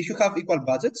 If you have equal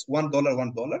budgets, $1,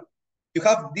 $1, you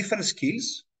have different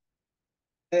skills.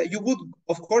 You would,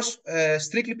 of course,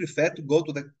 strictly prefer to go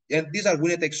to and these are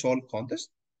winner-takes-all contests.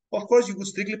 Of course, you would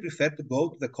strictly prefer to go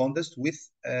to the contest with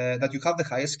that you have the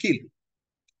highest skill.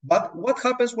 But what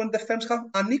happens when the firms have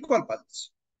unequal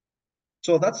budgets?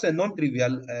 So that's a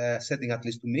non-trivial setting, at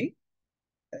least to me.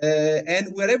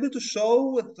 And we're able to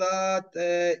show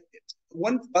that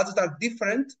when budgets are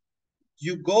different,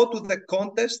 you go to the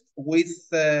contest with,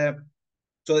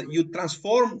 so you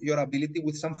transform your ability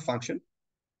with some function.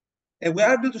 And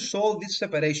we're able to show this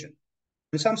separation.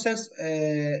 In some sense,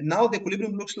 now the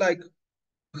equilibrium looks like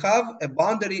you have a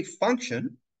boundary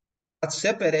function that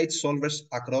separates solvers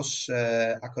across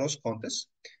contests.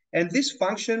 And this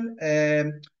function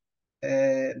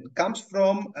comes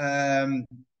from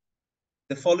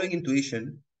the following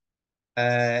intuition.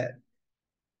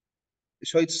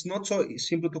 So it's not so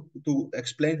simple to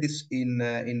explain this in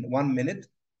 1 minute,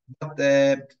 but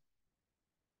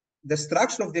the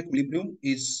structure of the equilibrium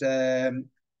is the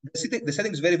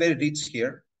setting is very, very rich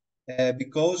here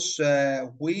because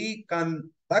we can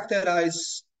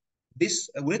characterize this.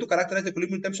 We need to characterize the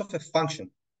equilibrium in terms of a function.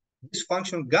 this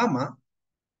function gamma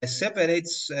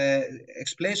separates,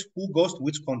 explains who goes to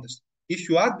which contest. If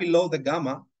you are below the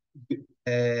gamma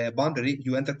boundary,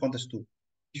 you enter contest 2.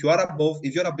 If you are above,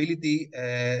 if your ability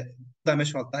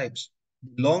dimensional types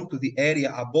belong to the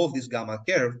area above this gamma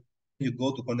curve, you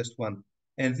go to contest 1.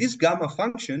 And this gamma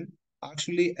function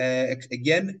actually,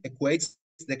 again, equates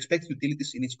the expected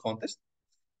utilities in each contest.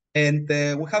 And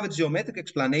we have a geometric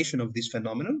explanation of this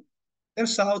phenomenon.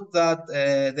 Turns out that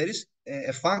there is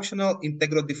a functional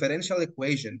integral differential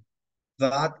equation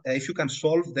that if you can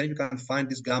solve, then you can find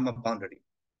this gamma boundary.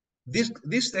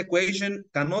 This equation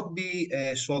cannot be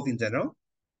solved in general,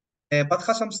 but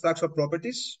has some structural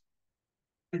properties.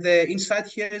 And the insight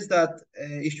here is that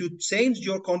if you change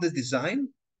your contest design,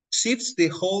 shifts the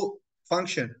whole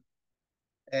function.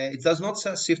 It does not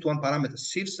shift one parameter,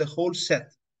 shifts the whole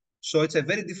set. So it's a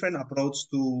very different approach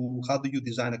to how do you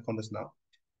design a contest now.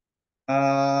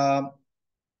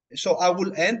 So I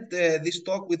will end this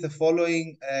talk with the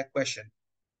following question.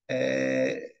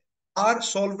 Are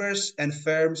solvers and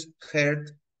firms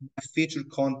hurt by feature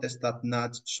contests that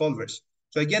nudge solvers?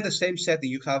 So again, the same setting.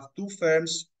 You have two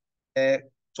firms,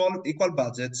 solve equal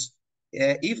budgets.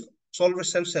 If solvers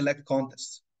self-select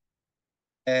contests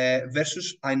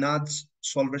versus I nudge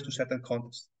solvers to certain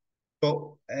contests.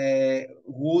 So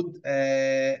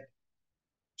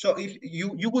so if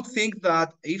you would think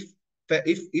that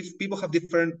if people have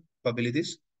different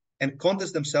abilities and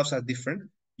contests themselves are different,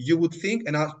 you would think,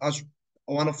 and as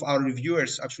one of our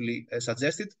reviewers actually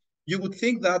suggested, you would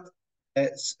think that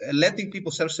letting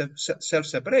people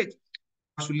self-separate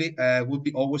actually would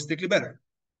be always strictly better,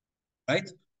 right?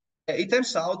 It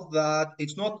turns out that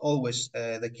it's not always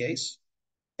the case.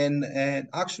 And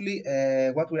actually,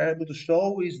 what we are able to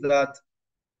show is that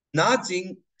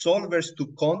nudging solvers to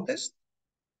contest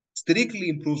strictly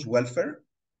improves welfare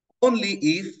only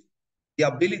if the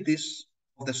abilities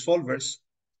of the solvers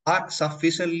are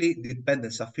sufficiently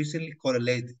dependent, sufficiently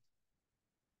correlated.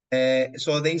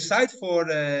 So the insight for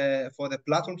the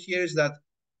platform here is that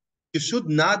you should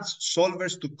nudge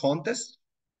solvers to contests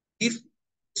if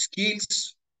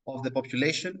skills of the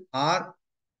population are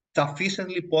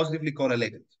sufficiently positively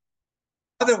correlated.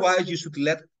 Otherwise, you should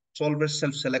let solvers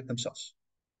self-select themselves.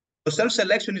 So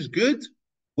self-selection is good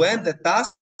when the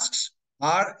tasks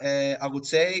are, I would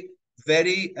say,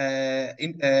 very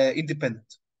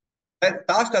independent. When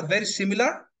tasks are very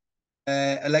similar,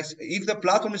 like if the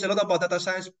platform is a lot about data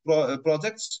science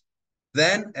projects,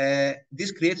 then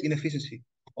this creates inefficiency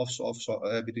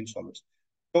between solvers.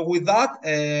 So with that,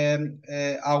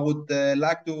 I would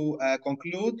like to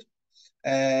conclude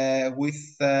we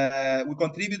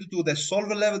contributed to the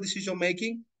solver level decision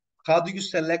making. How do you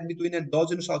select between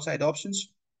endogenous outside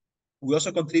options? We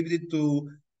also contributed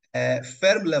to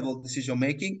firm level decision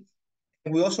making.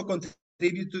 We also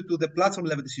contributed to the platform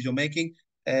level decision making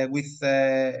with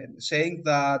saying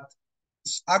that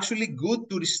it's actually good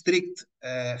to restrict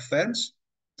firms.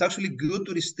 It's actually good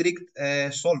to restrict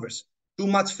solvers. Too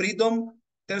much freedom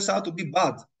turns out to be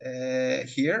bad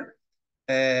here.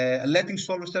 Letting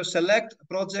solvers self-select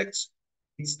projects,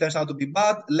 it turns out to be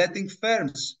bad. Letting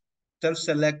firms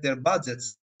self-select their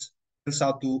budgets turns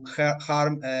out to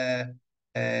harm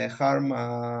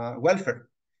welfare.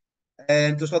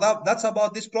 And so that's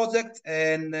about this project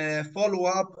and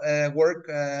follow-up work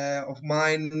of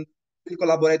mine,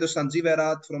 collaborators Sanjeev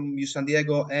Erat from U San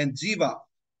Diego and Jiva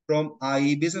from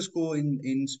IE Business School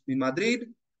in Madrid.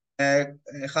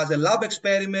 Has a lab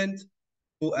experiment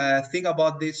to think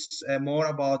about this more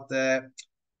about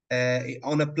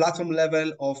on a platform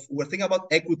level of we're thinking about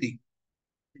equity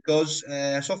because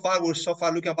so far we're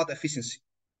looking about efficiency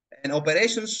and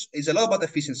operations is a lot about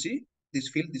efficiency. This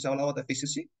field is all about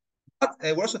efficiency, but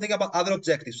we're also thinking about other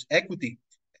objectives, equity,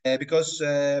 because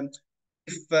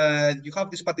if you have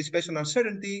this participation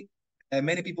uncertainty,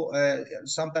 many people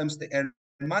sometimes they earn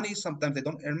money, sometimes they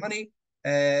don't earn money,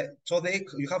 so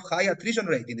you have high attrition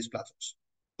rate in these platforms.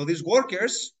 So these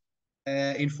workers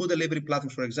in food delivery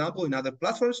platforms, for example, in other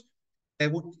platforms,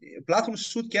 platforms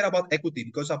should care about equity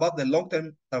because about the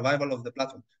long-term survival of the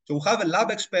platform. So we have a lab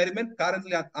experiment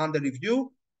currently under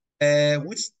review,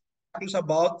 which talks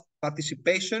about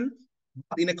participation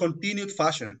but in a continued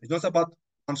fashion. It's not about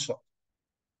one shot.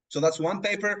 So that's one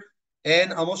paper.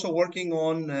 And I'm also working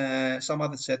on some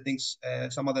other settings,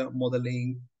 some other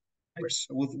modeling papers.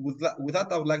 With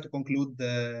that, I would like to conclude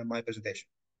my presentation.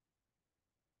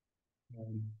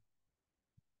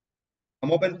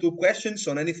 I'm open to questions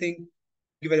on anything.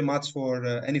 Thank you very much for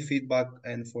any feedback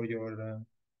and for your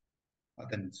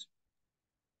attendance.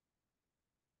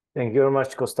 Thank you very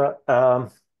much, Costa.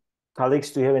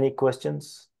 Colleagues, do you have any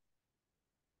questions?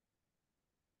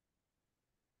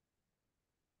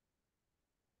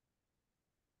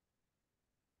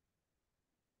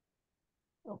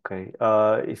 Okay.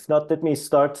 If not, let me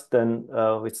start then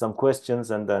with some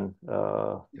questions, and then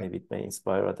Yeah. maybe it may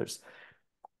inspire others.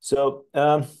 So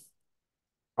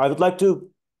I would like to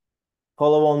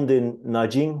follow on the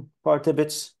nudging part a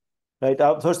bit. Right.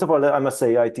 First of all, I must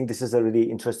say I think this is a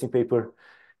really interesting paper.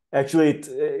 Actually,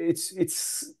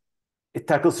 it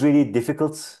tackles really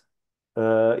difficult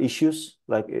issues,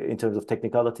 like in terms of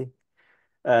technicality.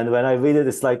 And when I read it,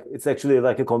 it's actually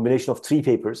like a combination of three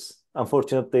papers.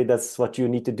 Unfortunately, that's what you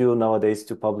need to do nowadays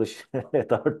to publish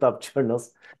at our top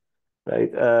journals,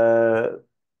 right?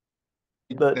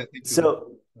 But Thank you.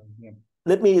 so Yeah.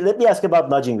 let me ask about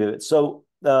nudging, Vivid. So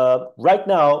right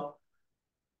now,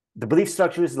 the belief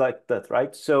structure is like that,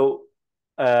 right? So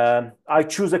I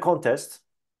choose a contest,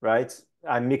 right?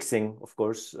 I'm mixing, of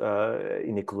course,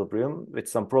 in equilibrium with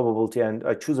some probability, and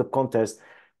I choose a contest,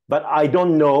 but I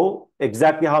don't know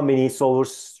exactly how many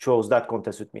solvers chose that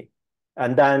contest with me.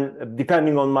 And then,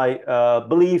 depending on my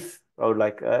belief, or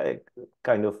like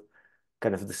kind of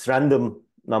this random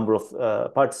number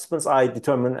of participants, I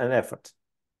determine an effort.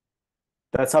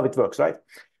 That's how it works, right?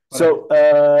 Correct. So,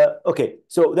 okay.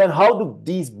 So then how do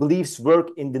these beliefs work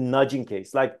in the nudging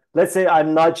case? Like, let's say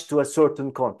I'm nudged to a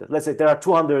certain contest. Let's say there are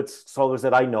 200 solvers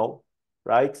that I know,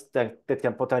 right? That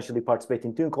can potentially participate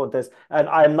in two contests, and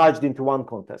I am nudged into one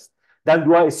contest. Then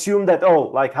do I assume that, oh,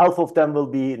 like half of them will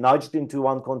be nudged into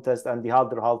one contest and the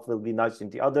other half will be nudged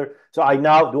into the other? So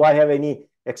do I have any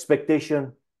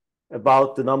expectation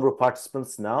about the number of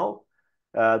participants now?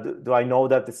 Do I know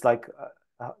that it's like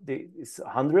it's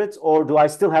hundreds, or do I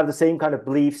still have the same kind of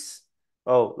beliefs?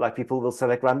 Oh, like people will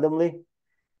select randomly,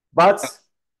 but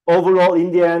overall,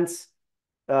 in the end,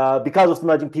 because of the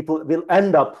nudging, people will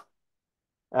end up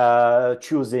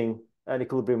choosing an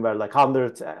equilibrium where like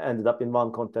 100 ended up in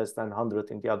one contest and 100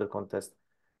 in the other contest.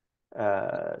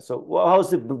 So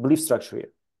how's the belief structure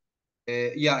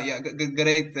here? Yeah,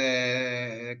 great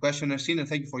question, Ersin, and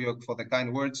thank you for the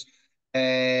kind words.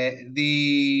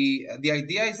 The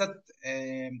idea is that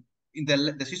in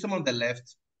the system on the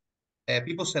left,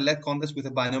 people select contests with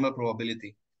a binomial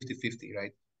probability, 50-50,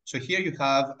 right? So here you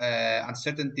have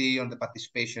uncertainty on the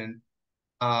participation.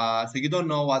 So you don't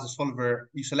know as a solver,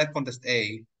 you select contest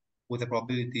A with a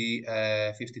probability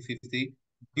 50-50.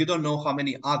 You don't know how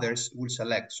many others will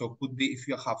select. So could be if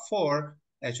you have four,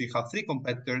 so you have three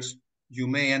competitors, you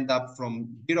may end up from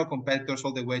 0 competitors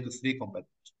all the way to 3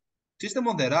 competitors. System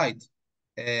on the right,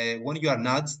 when you are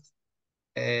nudged,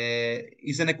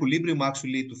 is an equilibrium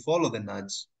actually to follow the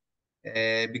nudge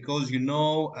because you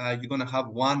know you're going to have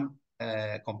one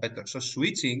competitor. So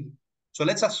switching, so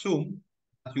let's assume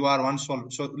that you are one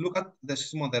solver. So look at the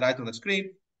system on the right on the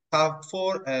screen. Have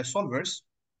four solvers.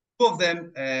 Two of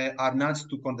them are nudged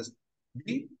to contest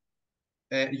B.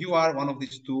 You are one of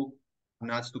these two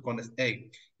nudged to contest A.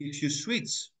 If you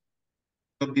switch,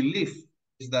 your belief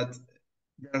is that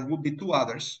there will be two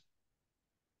others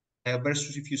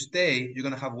versus if you stay, you're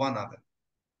going to have one other.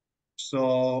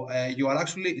 So you are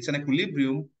actually, it's an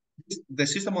equilibrium. The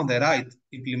system on the right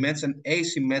implements an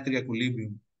asymmetric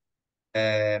equilibrium,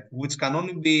 which can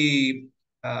only be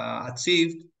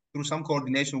achieved through some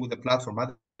coordination with the platform.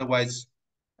 Otherwise,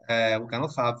 we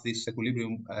cannot have this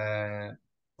equilibrium by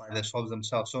the solves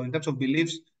themselves. So in terms of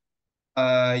beliefs,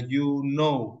 you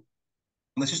know,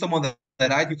 on the system on the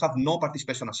right, you have no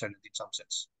participation uncertainty in some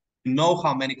sense. You know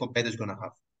how many competitors you're going to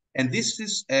have. And this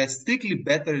is strictly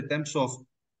better in terms of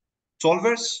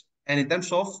solvers and in terms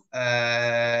of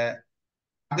aggregate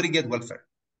welfare.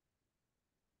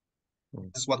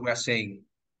 That's what we are saying.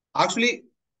 Actually,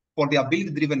 for the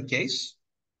ability-driven case,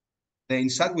 the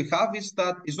insight we have is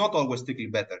that it's not always strictly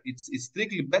better. It's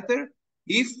strictly better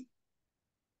if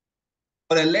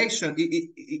correlation,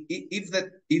 if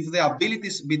the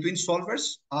abilities between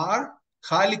solvers are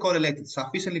highly correlated,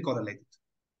 sufficiently correlated,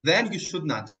 then you should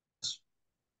nudge.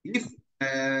 If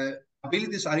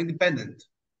abilities are independent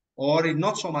or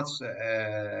not so much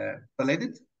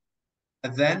related,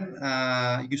 then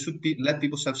you should let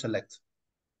people self-select.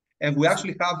 And we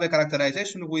actually have a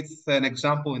characterization with an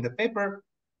example in the paper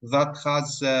that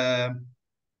has a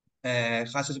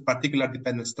particular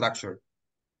dependent structure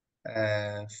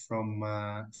from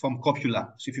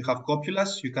copula. So if you have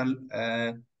copulas, you can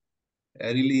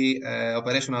really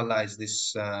operationalize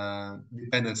this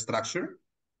dependent structure.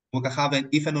 We can have an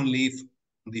if and only if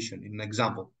condition in an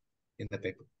example in the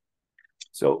paper.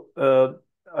 So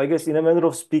I guess in a manner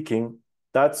of speaking,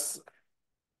 that's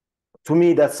to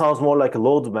me that sounds more like a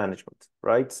load management,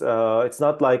 right? It's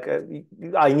not like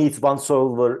I need one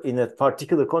solver in a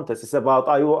particular context. It's about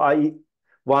I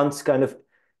want kind of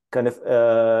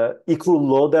equal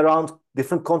load around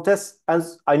different contests, and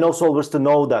I know solvers to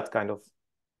know that kind of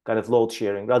kind of load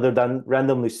sharing rather than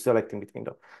randomly selecting between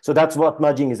them. So that's what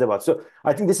nudging is about. So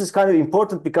I think this is kind of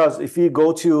important because if you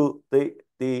go to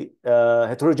the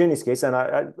heterogeneous case, and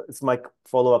it's my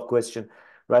follow-up question,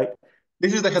 right?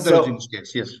 This is the So heterogeneous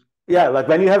case, yes. yeah, like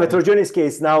when you have a heterogeneous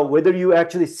case now, whether you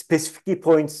actually specifically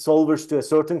point solvers to a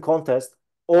certain contest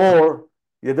or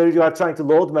whether you are trying to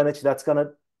load manage, that's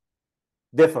gonna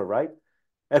differ, right?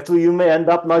 Actually, you may end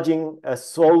up nudging a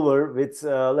solver with,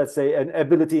 let's say, an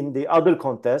ability in the other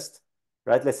contest,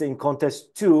 right? Let's say in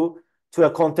contest 2 to a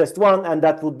contest 1, and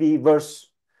that would be worse.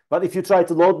 But if you try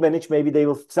to load manage, maybe they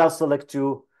will self-select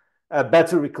to a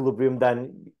better equilibrium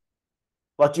than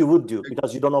what you would do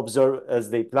because you don't observe as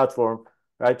the platform,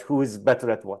 right? Who is better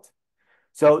at what.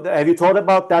 So have you thought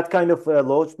about that kind of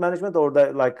load management, or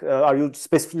are you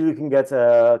specifically looking at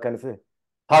kind of a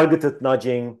targeted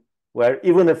nudging where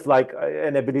even if like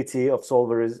an ability of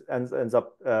solver ends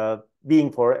up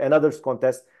being for another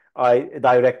contest, I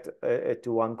direct it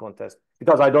to one contest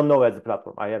because I don't know as a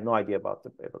platform. I have no idea about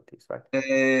the abilities, right?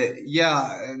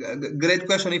 Yeah, great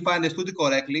question. If I understood it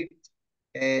correctly,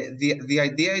 the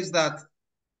idea is that,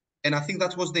 and I think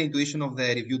that was the intuition of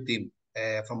the review team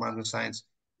from management science,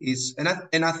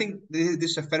 and I think this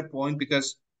is a fair point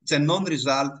because it's a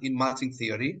non-result in matching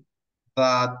theory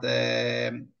that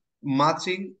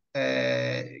matching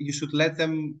you should let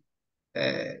them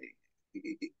uh,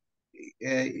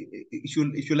 if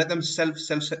you let them self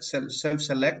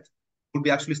select, will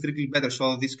be actually strictly better.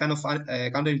 So this kind of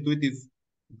counterintuitive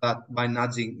that by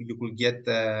nudging you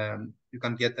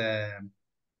can get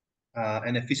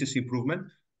an efficiency improvement.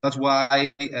 That's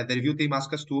why the review team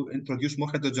asked us to introduce more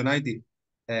heterogeneity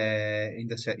in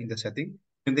the setting.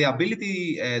 In the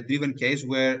ability-driven case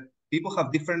where people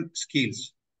have different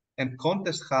skills and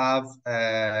contests have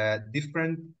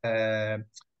different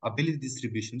ability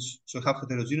distributions, so have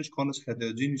heterogeneous contests,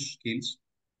 heterogeneous skills,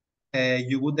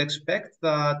 you would expect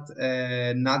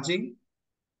that nudging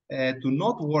to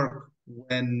not work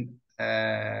when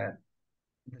the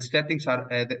settings are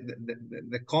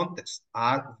the contests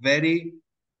are very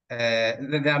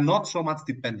they are not so much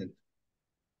dependent.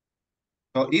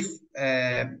 So if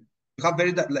you have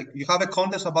you have a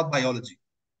contest about biology,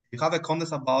 you have a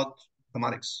contest about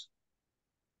mathematics,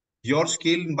 your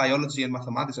skill in biology and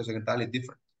mathematics is entirely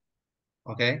different.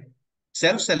 Okay,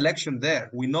 self-selection there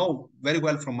we know very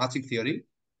well from matching theory.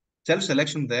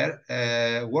 Self-selection there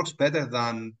works better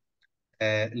than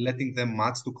letting them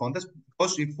match to contests,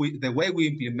 because if the way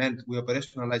we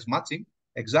operationalize matching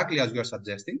exactly as you are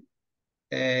suggesting,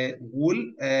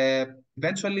 will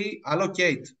eventually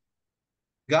allocate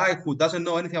guy who doesn't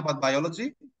know anything about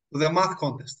biology to the math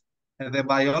contest, and the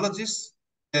biologist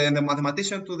and the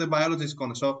mathematician to the biologist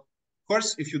contest. So, of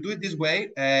course, if you do it this way,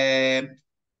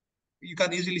 you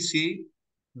can easily see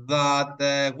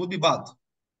that would be bad.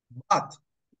 But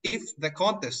if the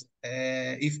contest,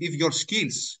 if your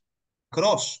skills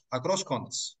across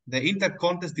contests, the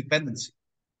inter-contest dependency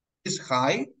is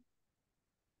high,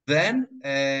 then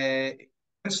it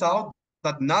turns out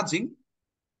that nudging,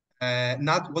 how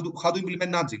do you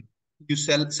implement nudging? You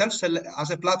self-select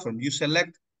as a platform. You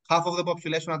select half of the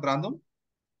population at random,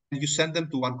 and you send them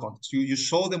to one contest. You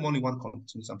show them only one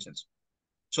contest in some sense.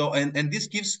 So, and this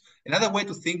gives another way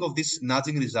to think of this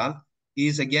nudging result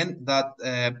is again that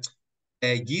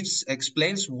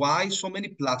explains why so many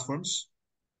platforms,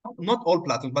 not all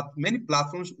platforms, but many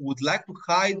platforms would like to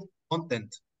hide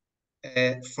content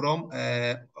from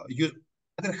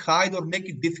either hide or make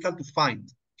it difficult to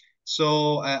find.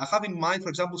 So I have in mind, for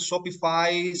example,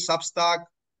 Shopify, Substack,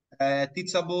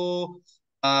 Teachable,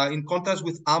 in contrast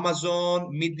with Amazon,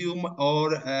 Medium, or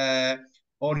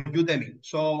Udemy.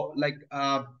 So like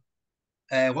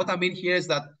what I mean here is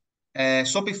that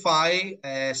Shopify,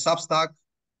 Substack,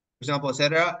 for example,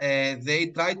 etc., they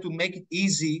try to make it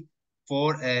easy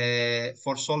for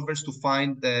solvers to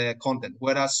find content,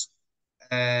 whereas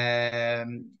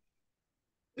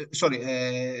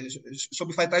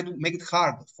Shopify try to make it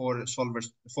hard for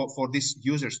solvers for these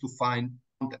users to find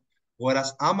content,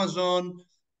 whereas Amazon,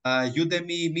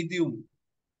 Udemy, Medium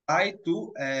try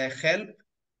to help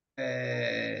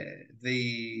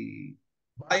the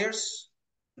buyers,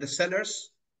 the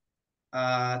sellers,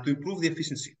 to improve the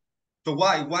efficiency. So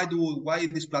why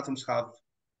these platforms have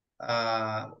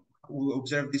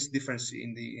observe this difference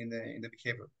in the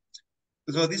behavior?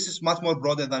 So this is much more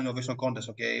broader than innovation contest,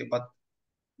 okay? But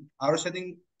our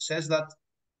setting says that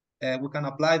we can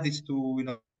apply this to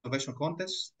innovation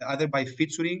contests either by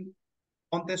featuring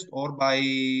contest or by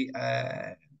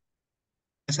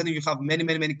setting you have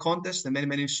many contests and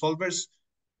many solvers.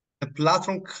 The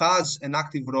platform has an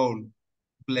active role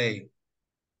to play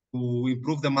to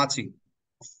improve the matching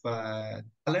of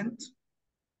talent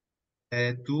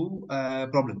to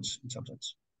problems in some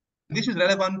sense. This is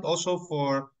relevant also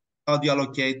for how do you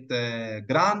allocate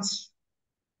grants,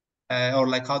 or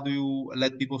like how do you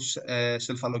let people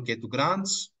self-allocate to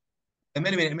grants, and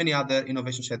many other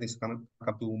innovation settings come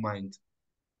to mind.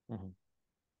 Mhm.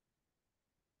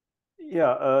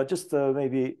 Yeah, just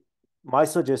maybe my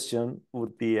suggestion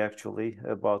would be actually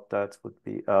about that would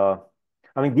be,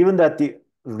 I mean, given that the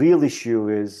real issue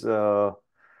is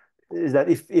that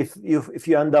if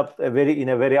you end up in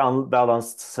a very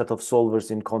unbalanced set of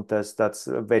solvers in contest, that's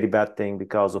a very bad thing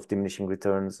because of diminishing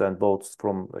returns, and both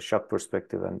from a shock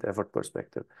perspective and effort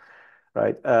perspective,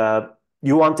 right?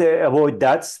 You want to avoid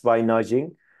that by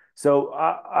nudging. So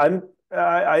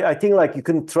I think like you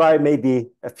can try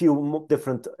maybe a few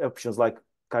different options, like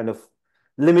kind of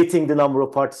limiting the number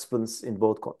of participants in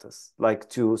both contests,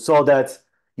 like so that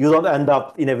you don't end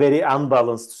up in a very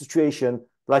unbalanced situation.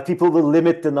 Like people will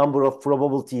limit the number of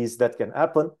probabilities that can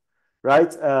happen, right?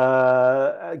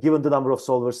 Given the number of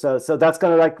solvers. So that's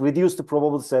going to like reduce the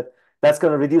probability set. That's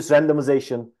going to reduce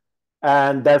randomization.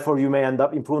 And therefore, you may end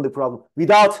up improving the problem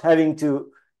without having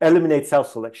to eliminate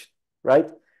self-selection, right?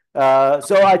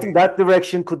 So I think that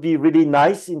direction could be really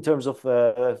nice in terms of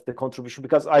the contribution,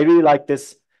 because I really like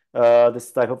this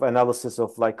type of analysis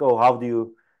of like, oh, how do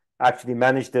you actually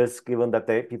manage this given that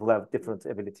people have different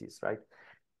abilities, right?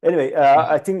 Anyway,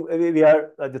 I think we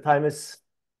are the time is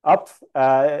up.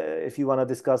 If you want to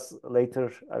discuss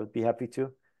later, I would be happy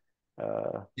to.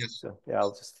 Yes. So yeah,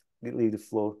 I'll just leave the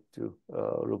floor to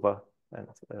Ruba and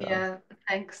Yeah,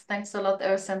 thanks a lot,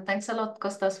 Ersin. Thanks a lot,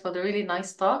 Kostas, for the really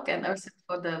nice talk, and Ersin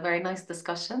for the very nice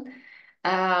discussion.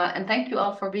 And thank you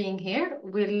all for being here.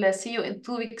 We'll see you in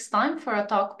 2 weeks' time for a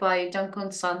talk by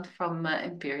Jankun Sant from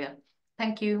Imperial.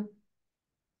 Thank you.